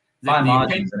 Fine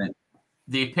margins, isn't it?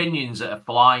 The opinions that are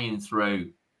flying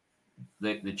through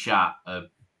the chat are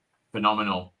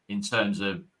phenomenal in terms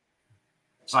of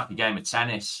it's like a game of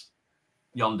tennis,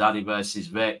 Jon Daddy versus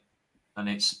Vic, and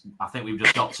I think we've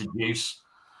just got to juice.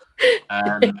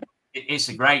 It's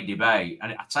a great debate,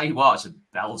 and I tell you what, it's a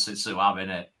belter to have in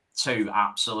it. 2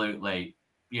 absolutely,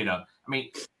 I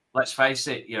mean, let's face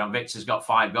it, Victor's got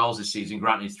 5 goals this season,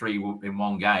 granted 3 in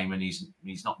one game, and he's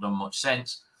not done much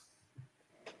since.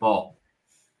 But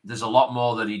there's a lot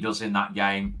more that he does in that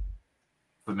game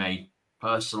for me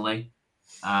personally.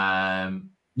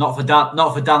 Not for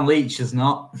Dan Leach, is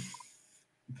not.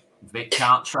 Vic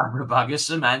can't travel a bag of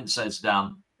cement, says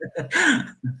Dan.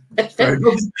 Fair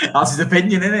enough. That's his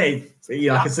opinion, isn't he?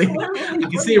 I can see where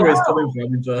he's coming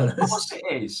from. Of course it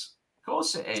is. Of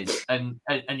course it is. And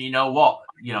you know what?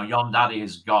 Jon Daddy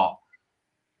has got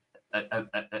a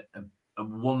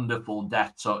wonderful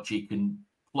deft touch. He can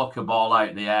pluck a ball out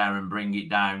of the air and bring it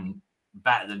down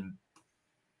better than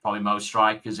probably most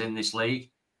strikers in this league.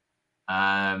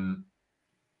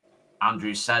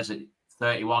 Andrew says at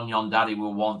 31, Jon Daddy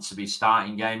will want to be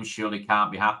starting games. Surely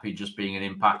can't be happy just being an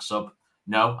impact sub.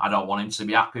 No, I don't want him to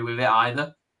be happy with it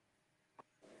either.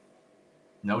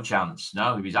 No chance.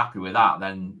 No, if he's happy with that,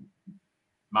 then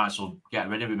might as well get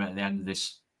rid of him at the end of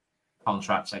this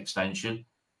contract extension.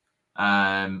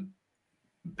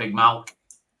 Big Malk,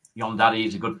 Jon Daddy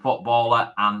is a good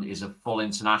footballer and is a full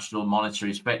international, monitor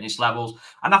his fitness levels.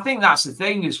 And I think that's the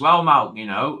thing as well, Malk,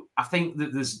 I think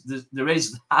that there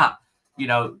is that,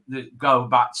 go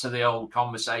back to the old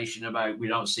conversation about we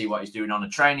don't see what he's doing on a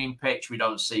training pitch. We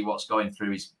don't see what's going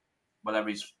through his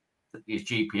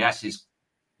GPS, his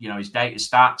data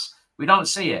stats. We don't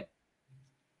see it.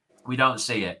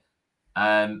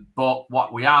 But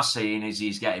what we are seeing is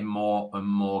he's getting more and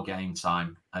more game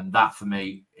time. And that for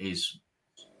me is,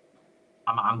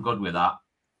 I'm good with that.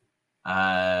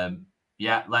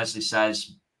 Leslie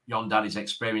says Jon Daddy's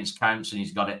experience counts and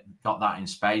he's got that in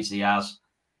spades. He has.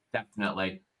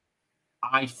 Definitely.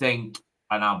 I think,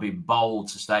 and I'll be bold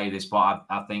to say this, but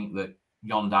I think that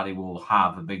Jon Daddy will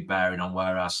have a big bearing on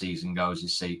where our season goes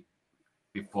this season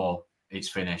before it's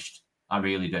finished. I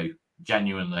really do.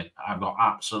 Genuinely. I've got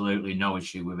absolutely no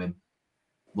issue with him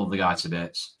Love the guy to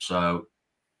bits. So,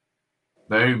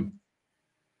 boom.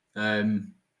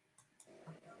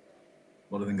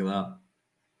 What do you think of that?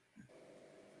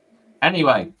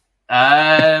 Anyway,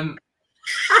 Mark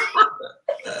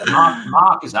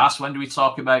has asked, when do we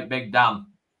talk about Big Dan?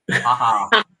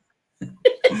 Haha.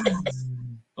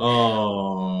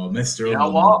 Oh, Mr. You know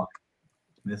what?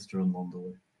 Mr.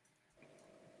 Unlondon.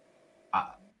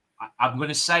 I'm going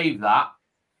to save that.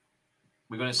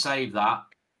 We're going to save that.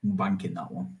 I'm banking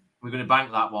that one. We're going to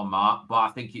bank that one, Mark. But I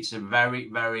think it's a very,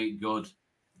 very good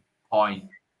point.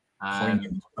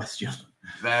 Question.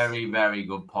 Very, very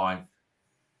good point.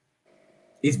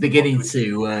 It's beginning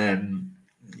to,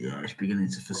 it's beginning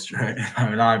to frustrate. I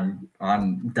mean,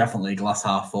 I'm definitely a glass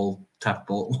half full type of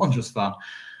Bolton Wanderers fan,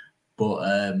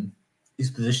 but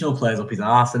his positional plays up his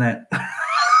arse, isn't it?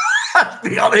 To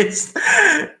be honest,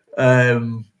 I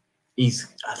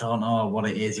don't know what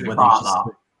it is. Whether he's just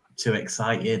too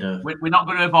excited. Or... We're not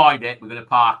going to avoid it. We're going to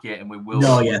park it, and we will.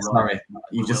 No, yeah, sorry,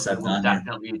 you just said that.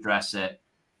 Definitely address it.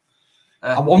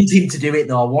 I want him to do it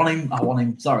though. I want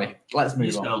him. Sorry, let's move on.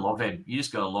 You just gotta love him. You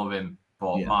just gotta love him.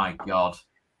 But yeah. My God,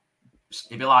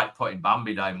 it'd be like putting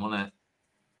Bambi down, wouldn't it?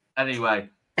 Anyway,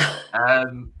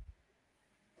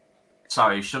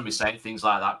 sorry, you shouldn't be saying things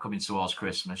like that coming towards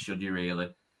Christmas, should you really?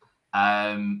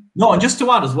 No, and just to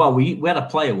add as well, we had a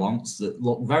player once that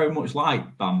looked very much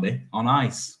like Bambi on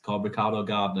ice, called Ricardo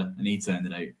Gardner, and he turned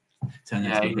it out.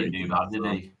 Yeah, he didn't do that, did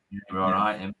he? You were all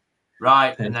right, him.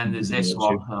 Right, and then there's this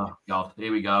one. Oh God,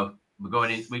 here we go. We're going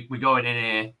in. We're going in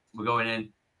here. We're going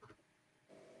in.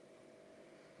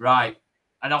 Right,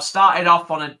 and I'll start it off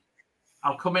on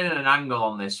I'll come in at an angle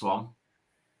on this one.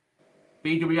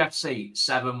 BWFC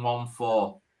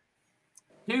 714.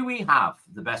 Do we have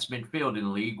the best midfield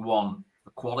in League One for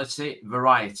quality,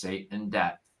 variety, and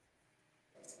depth?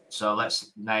 So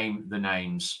let's name the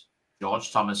names: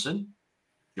 George Thomason,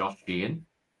 Josh Sheehan,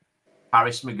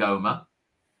 Paris Magoma.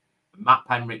 Matt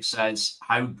Penrick says,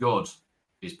 how good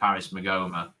is Paris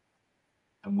Magoma?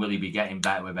 And will he be getting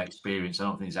better with experience? I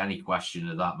don't think there's any question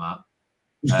of that, Matt.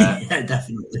 Yeah,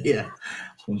 definitely. Yeah,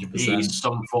 100%. He's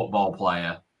some football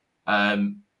player.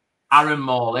 Aaron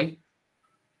Morley.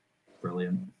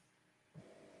 Brilliant.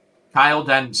 Kyle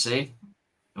Dempsey.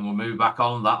 And we'll move back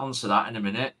onto that in a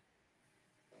minute.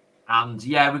 And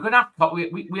yeah, we're going to have to,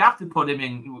 we have to put him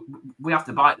in. We have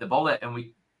to bite the bullet.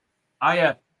 And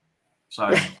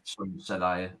sorry, someone said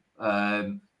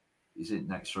he's in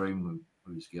the next room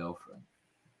with his girlfriend.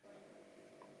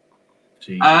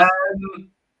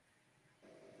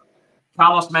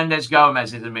 Carlos Mendes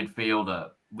Gomez is a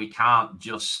midfielder. We can't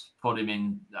just put him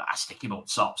in, stick him up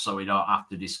top so we don't have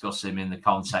to discuss him in the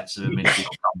context of a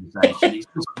midfield conversation. It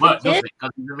doesn't work, does it?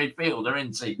 Because he's a midfielder,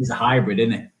 isn't he? He's a hybrid,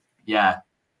 isn't he? Yeah.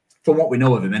 From what we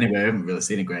know of him anyway, we haven't really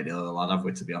seen a great deal of the lad, have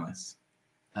we, to be honest?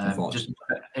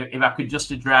 If I could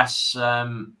just address...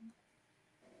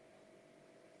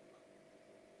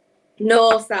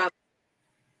 No, Sam.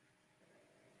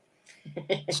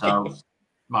 So,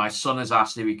 my son has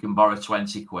asked if he can borrow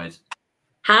 20 quid.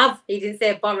 Have. He didn't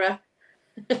say borrow.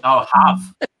 Oh, have.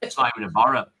 It's not even a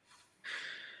borrow.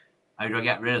 How do I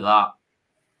get rid of that?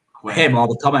 Quick. Him or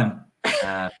the comment?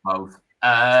 Both.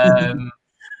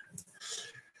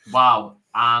 Wow.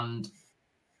 And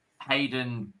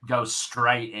Hayden goes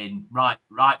straight in. Right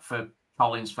for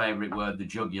Colin's favourite word, the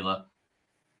jugular.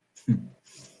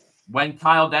 When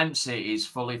Kyle Dempsey is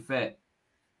fully fit,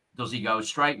 does he go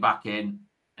straight back in?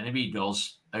 And if he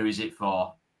does, who is it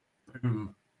for?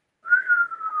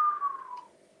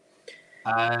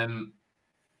 And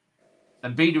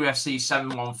BWFC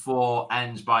 714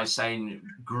 ends by saying,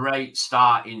 great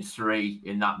start in 3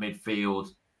 in that midfield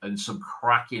and some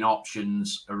cracking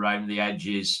options around the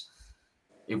edges.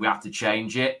 If we have to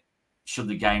change it, should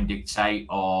the game dictate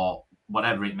or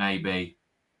whatever it may be.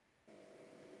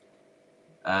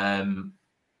 I'm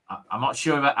not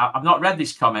sure. I've not read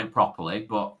this comment properly,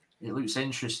 but it looks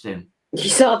interesting. You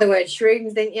saw the word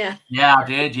shrooms, didn't you? Yeah, I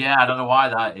did. Yeah, I don't know why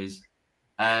that is.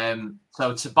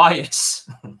 So Tobias,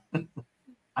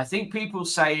 I think people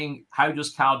saying, how does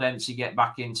Kyle Dempsey get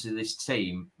back into this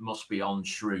team must be on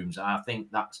shrooms. And I think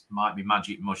that might be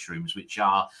magic mushrooms, which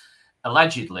are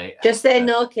allegedly... Just say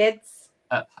no, kids.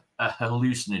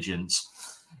 Hallucinogens.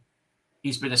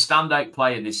 He's been a standout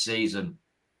player this season.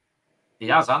 He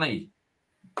has, hasn't he?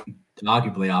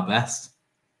 Arguably our best.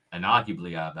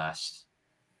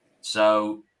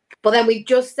 So... But then we've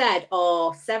just said,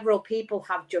 or several people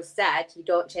have just said, you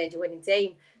don't change a winning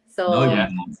team. So no, yeah.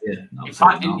 In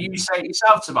fact, didn't you say it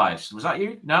yourself, Tobias? Was that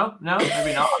you? No,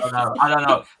 maybe not. I don't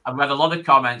know. I've read a lot of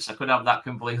comments. I could have that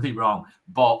completely wrong,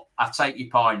 but I take your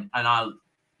point, and I don't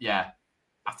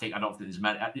think there's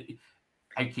many.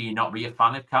 How can you not be a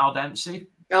fan of Carl Dempsey?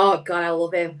 Oh God, I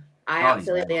love him. I God,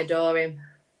 absolutely adore him.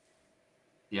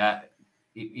 Yeah,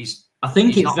 I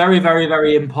think he's it's very, very,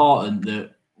 very important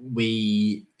that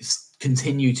we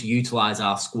continue to utilise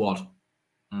our squad.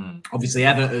 Obviously,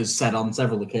 Everett has said on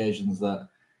several occasions that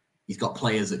he's got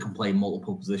players that can play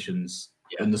multiple positions,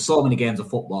 and there's so many games of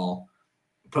football.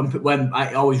 When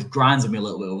it always grinds on me a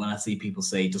little bit when I see people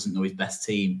say he doesn't know his best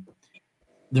team.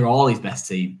 They're all his best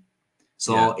team.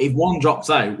 So if one drops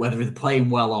out, whether they're playing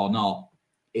well or not,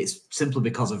 it's simply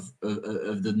because of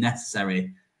the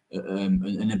necessary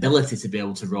an ability to be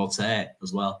able to rotate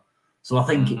as well. So I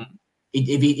think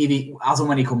if he as and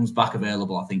when he comes back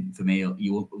available, I think for me,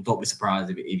 you don't be surprised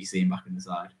if you see him back in the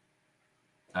side.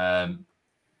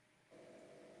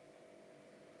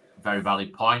 Very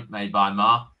valid point made by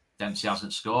Mar. Dempsey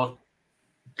hasn't scored.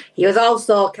 He was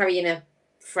also carrying a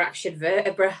fractured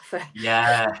vertebra for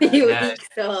a few weeks,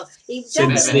 so he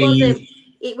definitely wasn't.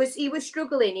 He was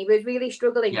struggling. He was really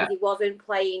struggling because he wasn't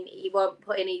playing. He wasn't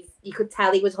putting his. You could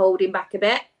tell he was holding back a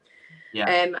bit.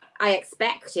 Yeah. I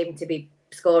expect him to be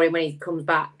scoring when he comes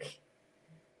back.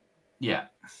 Yeah,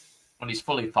 when he's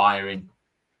fully firing.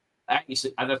 I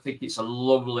don't think it's a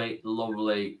lovely,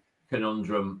 lovely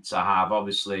conundrum to have.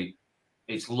 Obviously,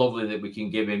 it's lovely that we can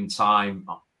give him time.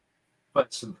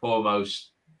 First and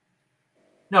foremost,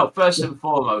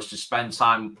 to spend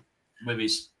time with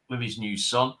his new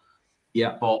son.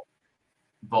 Yeah, but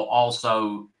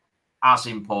also as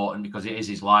important, because it is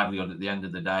his livelihood at the end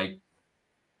of the day,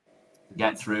 to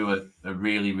get through a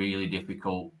really, really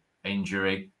difficult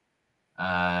injury.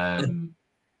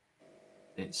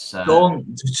 It's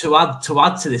to add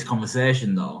to this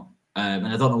conversation though, and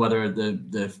I don't know whether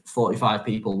the 45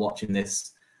 people watching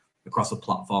this across the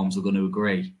platforms are going to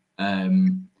agree,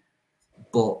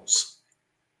 but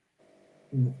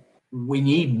we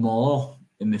need more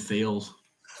in midfield.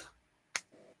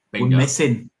 Bingo.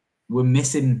 We're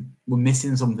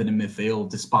missing something in midfield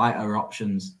despite our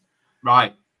options.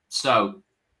 Right. So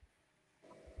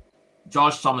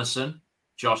George Thomason,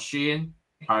 Josh Sheehan,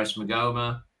 Paris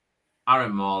Magoma,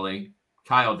 Aaron Morley,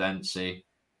 Kyle Dempsey,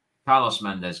 Carlos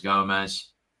Mendes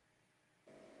Gomez.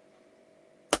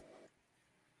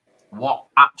 What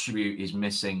attribute is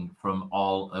missing from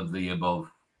all of the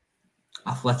above?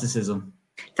 Athleticism.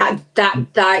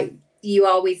 That you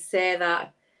always say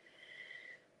that.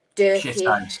 Dirty. Shit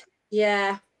house.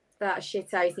 Yeah, that shit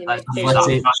house in midfield.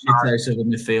 Shit house of a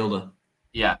midfielder.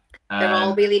 Yeah. They're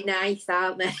all really nice,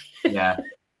 aren't they? Yeah.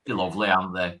 They're lovely,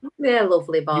 aren't they? They're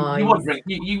lovely boys.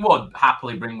 You would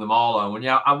happily bring them all home,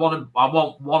 wouldn't you? I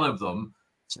want one of them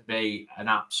to be an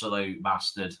absolute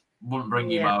bastard. Wouldn't bring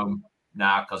him home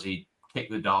now because he'd kick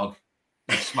the dog,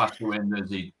 he'd smash the windows,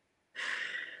 he'd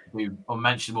do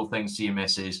unmentionable things to your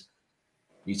missus,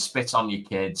 he'd spit on your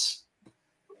kids.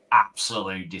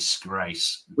 Absolute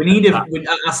disgrace. We need I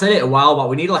said it a while back.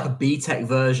 We need like a B-Tech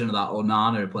version of that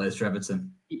Onana who plays for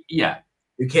Everton. Yeah.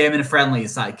 Who came in a friendly and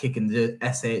started kicking the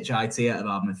SHIT out of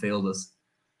our midfielders.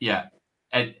 Yeah.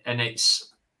 And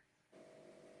it's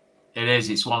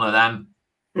one of them.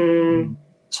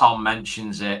 Tom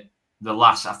mentions it. The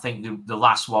last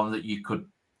one that you could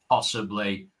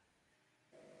possibly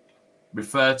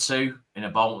refer to in a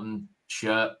Bolton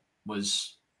shirt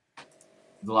was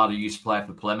the lad who used to play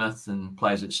for Plymouth and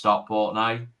plays at Stockport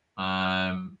now.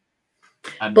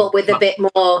 But with a bit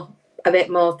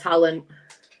more talent.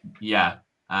 Yeah.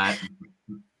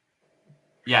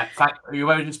 You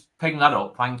were just picking that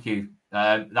up. Thank you.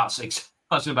 That's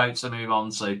about to move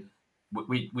on to.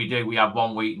 We have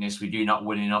one weakness. We do not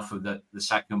win enough of the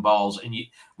second balls, and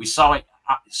we saw it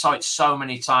so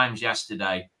many times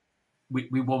yesterday.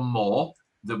 We won more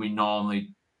than we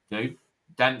normally do.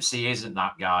 Dempsey isn't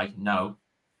that guy. No,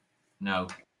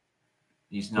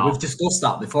 he's not. We've discussed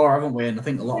that before, haven't we? And I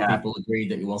think a lot of people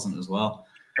agreed that he wasn't as well.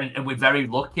 And we're very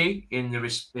lucky in the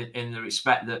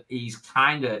respect that he's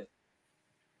kind of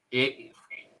it.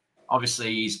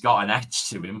 Obviously, he's got an edge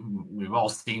to him. We've all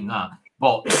seen that,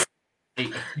 but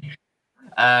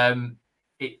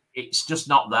it's just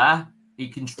not there. He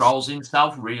controls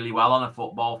himself really well on a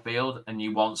football field, and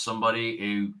you want somebody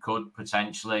who could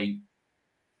potentially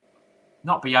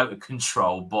not be out of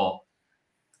control, but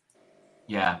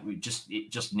it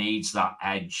just needs that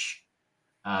edge.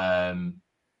 And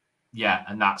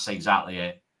that's exactly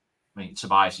it. I mean,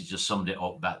 Tobias has just summed it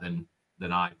up better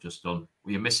than I've just done.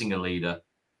 We are missing a leader.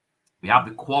 We have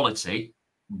the quality,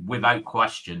 without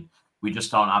question. We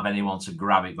just don't have anyone to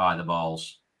grab it by the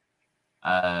balls.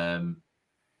 Carl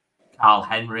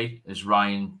Henry, as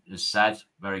Ryan has said,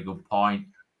 very good point.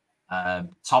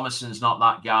 Thomason's not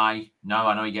that guy. No,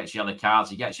 I know he gets yellow cards.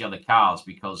 He gets yellow cards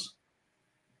because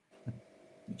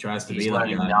He tries to He's be that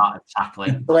learning guy. the art of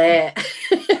tackling. Blair.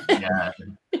 Yeah.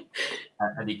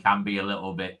 And he can be a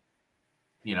little bit,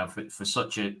 for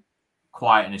such a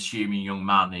quiet and assuming young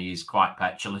man, he's quite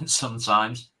petulant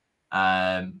sometimes.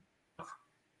 Brandon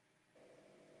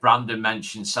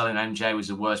mentioned selling MJ was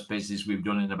the worst business we've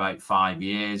done in about 5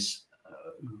 years.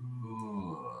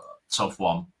 Tough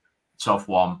one.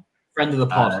 Friend of the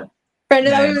pod. Friend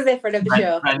of the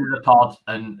show. Friend of the pod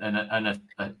and a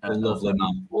lovely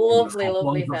man.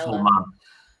 Lovely fella. Man.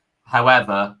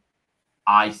 However,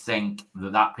 I think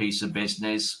that piece of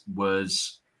business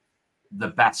was the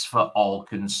best for all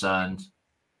concerned.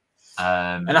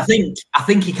 And I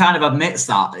think he kind of admits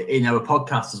that in our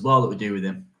podcast as well that we do with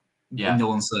him. Yeah. In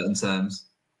no uncertain terms.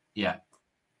 Yeah.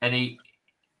 And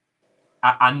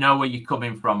I know where you're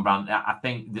coming from, Brand. I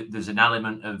think that there's an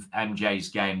element of MJ's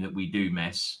game that we do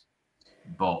miss,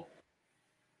 but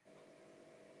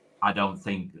I don't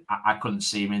think I couldn't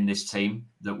see him in this team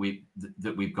that we've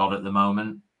got at the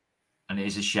moment. And it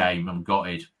is a shame. I'm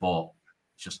gutted, but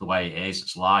it's just the way it is.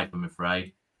 It's life, I'm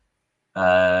afraid.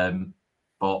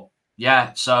 But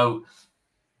yeah, so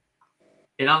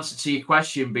in answer to your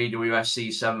question,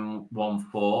 BWFC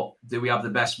 714, do we have the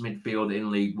best midfield in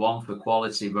League One for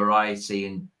quality, variety,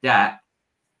 and depth?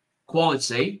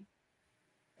 Quality,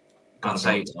 I'd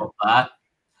say it's up there.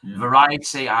 Yeah.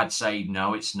 Variety, I'd say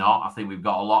no, it's not. I think we've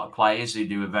got a lot of players who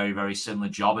do a very, very similar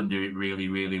job and do it really,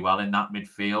 really well in that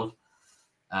midfield.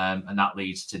 And that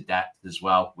leads to depth as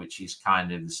well, which is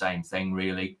kind of the same thing,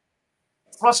 really.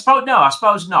 Well, I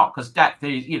suppose not, because depth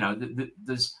is,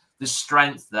 there's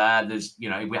strength there. There's,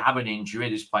 if we have an injury,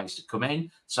 there's players to come in.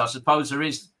 So I suppose there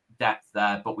is depth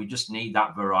there, but we just need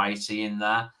that variety in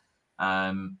there.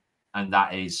 And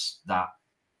that is that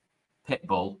pit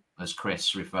bull, as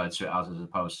Chris referred to it as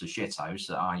opposed to shithouse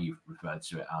that I referred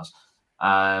to it as.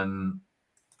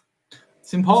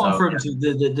 It's important for him to.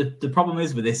 The problem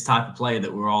is with this type of player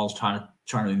that we're all trying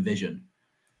to envision.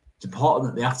 It's important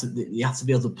that they have to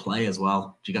be able to play as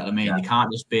well. Do you get what I mean? Yeah. They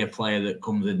can't just be a player that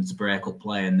comes in to break up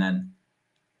play and then,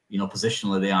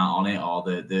 positionally they aren't on it, or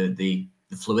the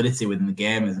fluidity within the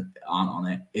game isn't on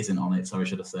it. Sorry,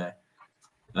 should I say?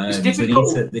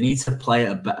 They need to play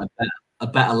at a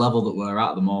better level that we're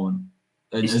at the moment.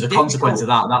 And as a consequence of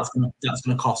that, that's going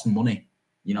to cost money.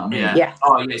 You know what I mean? Yeah.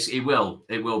 Oh, yes, it will.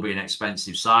 It will be an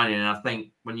expensive signing. And I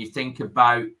think when you think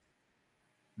about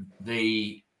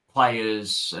the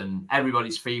players and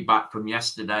everybody's feedback from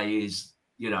yesterday is,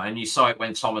 and you saw it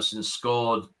when Thomason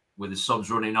scored with the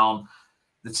subs running on,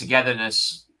 the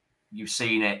togetherness, you've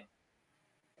seen it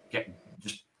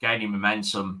just gaining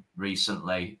momentum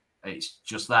recently. It's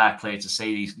just there, clear to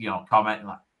see these, comment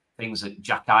like things that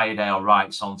Jack Iredale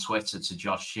writes on Twitter to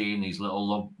Josh Sheen, these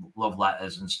little love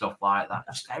letters and stuff like that.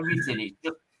 Just everything. It's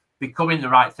just becoming the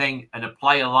right thing. And a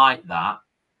player like that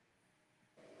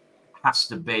has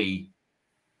to be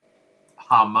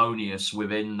harmonious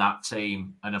within that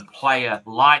team. And a player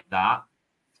like that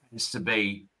tends to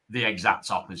be the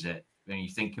exact opposite. When you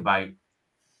think about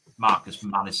Marcus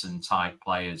Madison type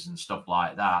players and stuff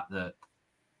like that, that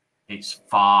it's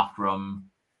far from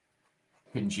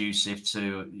conducive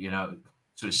to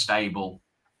to a stable,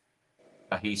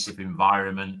 cohesive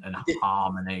environment and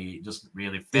harmony. It doesn't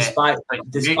really fit.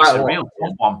 Despite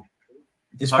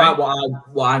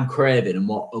what I'm craving and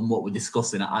what we're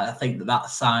discussing, I think that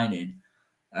signing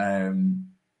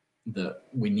that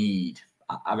we need,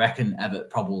 I reckon Everett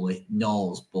probably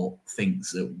knows, but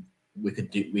thinks that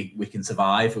we can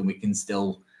survive and we can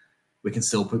still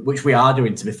which we are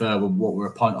doing, to be fair, with what we're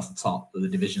a point off the top of the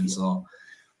division. So.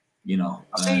 I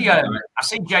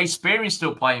see Jay Spearing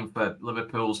still playing for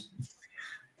Liverpool's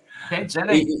kids,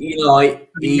 isn't he?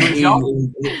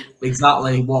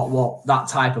 Exactly what that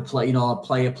type of play.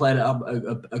 Player played at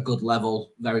a good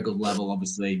level, very good level.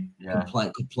 Obviously,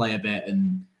 could play a bit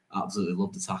and absolutely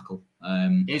love to tackle. But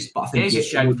I think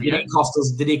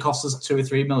did he cost us 2 or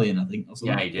 3 million? I think.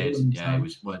 Yeah, he did. Yeah,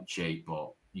 it weren't cheap,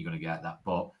 but you're going to get that.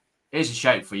 But here's a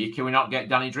shout for you: can we not get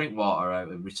Danny Drinkwater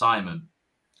out of retirement?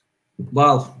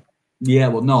 Well. Yeah,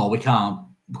 well, no, we can't,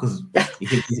 because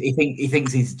he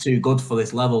thinks he's too good for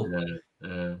this level,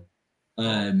 and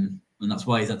that's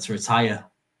why he's had to retire,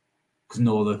 because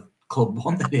no other club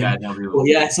wanted him.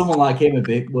 But someone like him would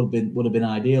have been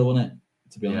ideal, wouldn't it?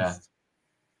 To be honest.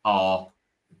 Oh,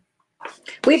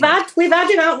 we've had him,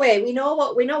 haven't we? We know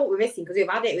what we're missing because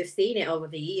we've seen it over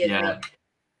the years. Yeah.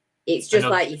 It's just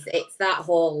it's that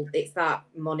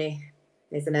money,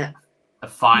 isn't it? A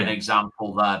fine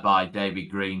example there by David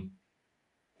Green.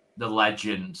 The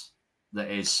legend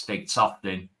that is Stig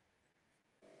Tofting.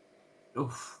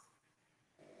 Oof.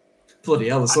 Bloody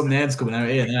hell, there's some names coming out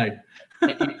here now.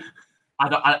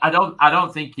 I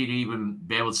don't think he'd even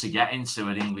be able to get into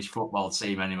an English football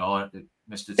team anymore,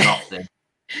 Mr. Tofty.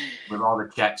 With all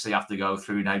the checks they have to go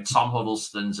through now. Tom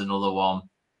Huddleston's another one.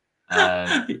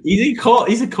 He's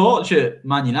a coach at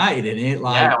Man United, isn't he?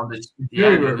 Like,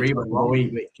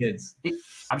 with kids.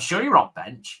 I'm sure you're on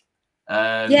bench.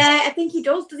 Yeah, I think he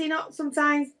does. Does he not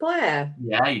sometimes play?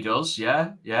 Yeah, he does.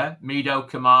 Yeah. Mido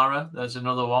Kamara, there's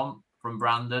another one from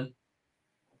Brandon.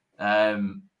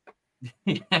 Tom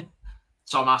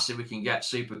asked if we can get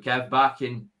Super Kev back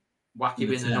and whack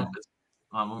him in the numbers.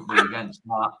 I won't be against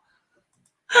that.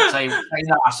 Saying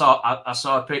that, I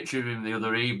saw a picture of him the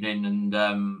other evening, and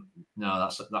no,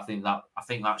 I think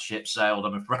that ship sailed.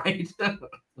 I'm afraid.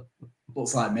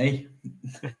 Looks like me.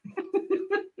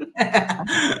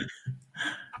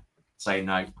 Say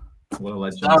no. What a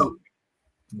legend. So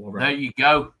there you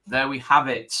go. There we have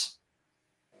it.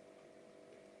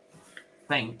 I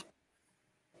think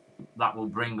that will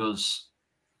bring us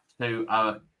to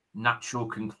our natural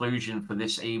conclusion for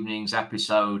this evening's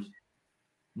episode,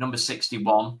 number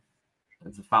 61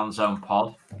 of the Fanzone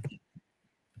Pod.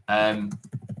 I'd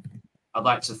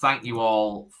like to thank you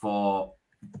all for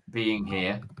being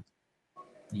here.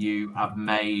 You have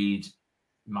made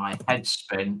my head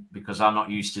spin because I'm not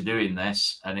used to doing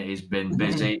this, and it has been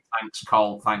busy. Thanks,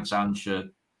 Cole. Thanks, Ansha,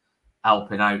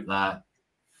 helping out there.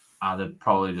 I'd have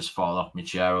probably just fallen off my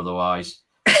chair otherwise.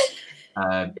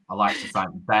 I'd like to thank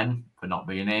Ben for not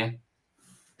being here.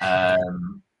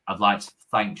 I'd like to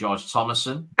thank George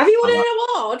Thomason. Have you won an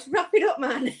award? Wrap it up,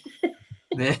 man.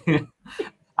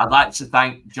 I'd like to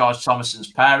thank George Thomason's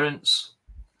parents.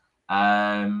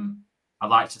 I'd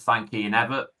like to thank Ian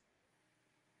Everett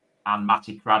and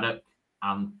Matty Craddock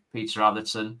and Peter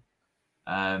Atherton.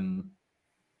 I don't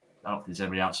think there's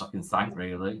anybody else I can thank,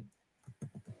 really.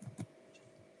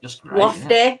 Just great.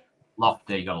 Lofty. Yeah.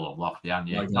 Lofty, you gotta love Lofty, haven't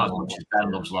you? Not as much as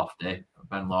Ben loves Lofty,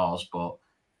 Ben Laws, but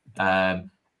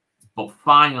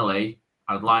finally,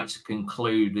 I'd like to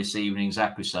conclude this evening's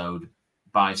episode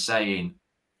by saying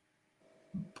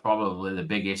probably the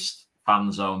biggest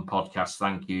Fanzone podcast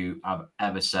thank you I've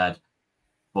ever said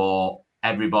for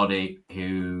everybody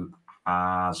who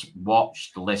has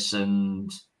watched,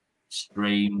 listened,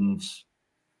 streamed,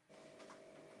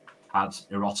 had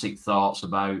erotic thoughts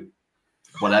about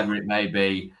whatever it may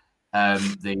be.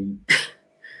 The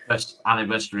first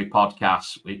anniversary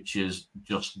podcast, which has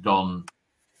just done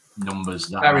numbers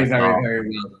that very well.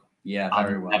 Yeah,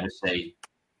 very well. Never see.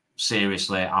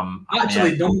 Seriously, I'm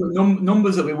actually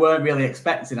numbers that we weren't really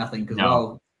expecting. I think as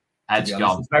well. Ed's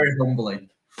gone. It's very humbling.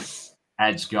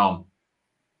 Ed's gone.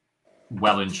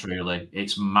 Well and truly,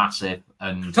 it's massive.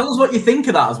 And tell us what you think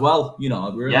of that as well. You know,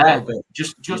 we're a little bit,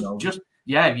 just if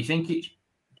you think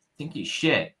it's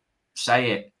shit,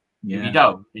 say it. Yeah. If you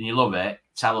don't and you love it,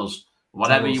 tell us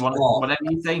whatever you want, whatever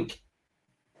you think.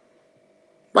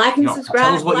 Like and subscribe.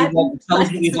 Tell us what you want.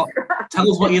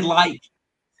 Tell us what you'd like.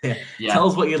 Yeah. Tell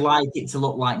us what you'd like it to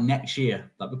look like next year.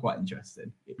 That'd be quite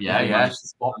interesting. Yeah.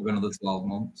 For another 12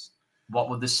 months. What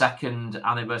would the second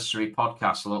anniversary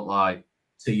podcast look like?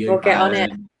 To you. We'll get on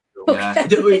it. Yeah.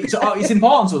 It's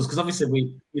important to us because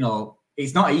obviously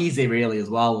it's not easy really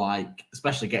as well. Like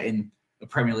especially getting a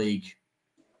Premier League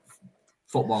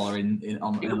footballer on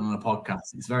a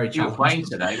podcast. It's very challenging. He was playing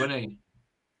today, wasn't he?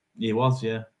 He was,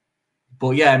 yeah.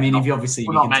 But yeah, I mean, if you obviously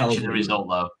we're not mentioning the result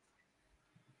though.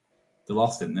 They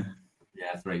lost, didn't they?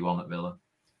 Yeah, 3-1 at Villa.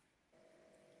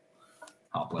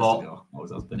 Hard place to go.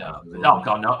 Always has been. No.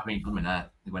 I mean,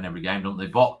 they win every game, don't they?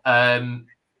 But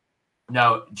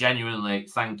no, genuinely,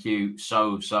 thank you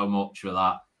so much for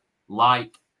that.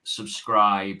 Like,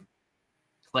 subscribe,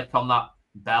 click on that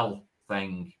bell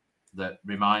thing that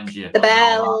reminds you.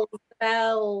 The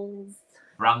bells.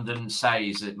 Brandon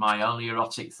says that my only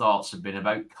erotic thoughts have been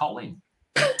about Colin.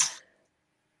 Nothing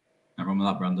wrong with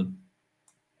that, Brandon.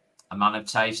 A man of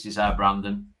taste is our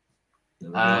Brandon.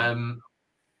 And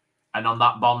on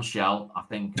that bombshell, I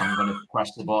think I'm going to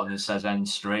press the button that says end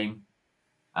stream.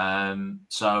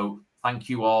 So thank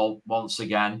you all once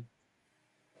again.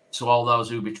 To all those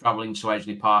who will be travelling to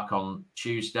Edgeley Park on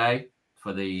Tuesday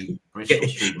for the Bristol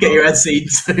Street. Get your head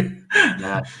seats.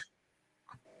 Yeah.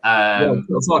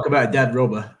 We'll talk about a dead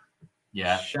rubber.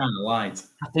 Yeah. Shine a light.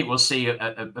 I think we'll see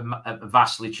a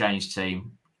vastly changed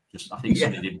team. I think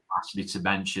somebody did ask me to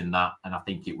mention that, and I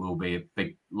think it will be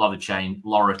a lot of changes.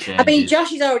 I mean,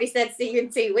 Josh has already said see you in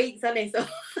 2 weeks, hasn't he? So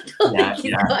I don't think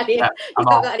he's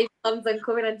not got any plans on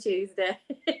coming on Tuesday.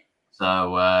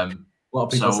 So a lot of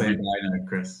people saying bye now,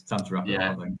 Chris. Time to wrap it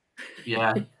up, I think.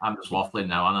 Yeah, I'm just waffling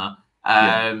now, aren't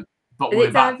I? But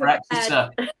we're back for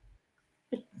Exeter.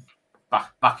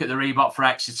 Back at the Reebok for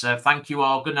Exeter. Thank you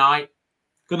all. Good night.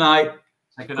 Good night.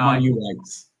 Good Come on, night. you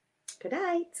Whites. Good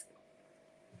night.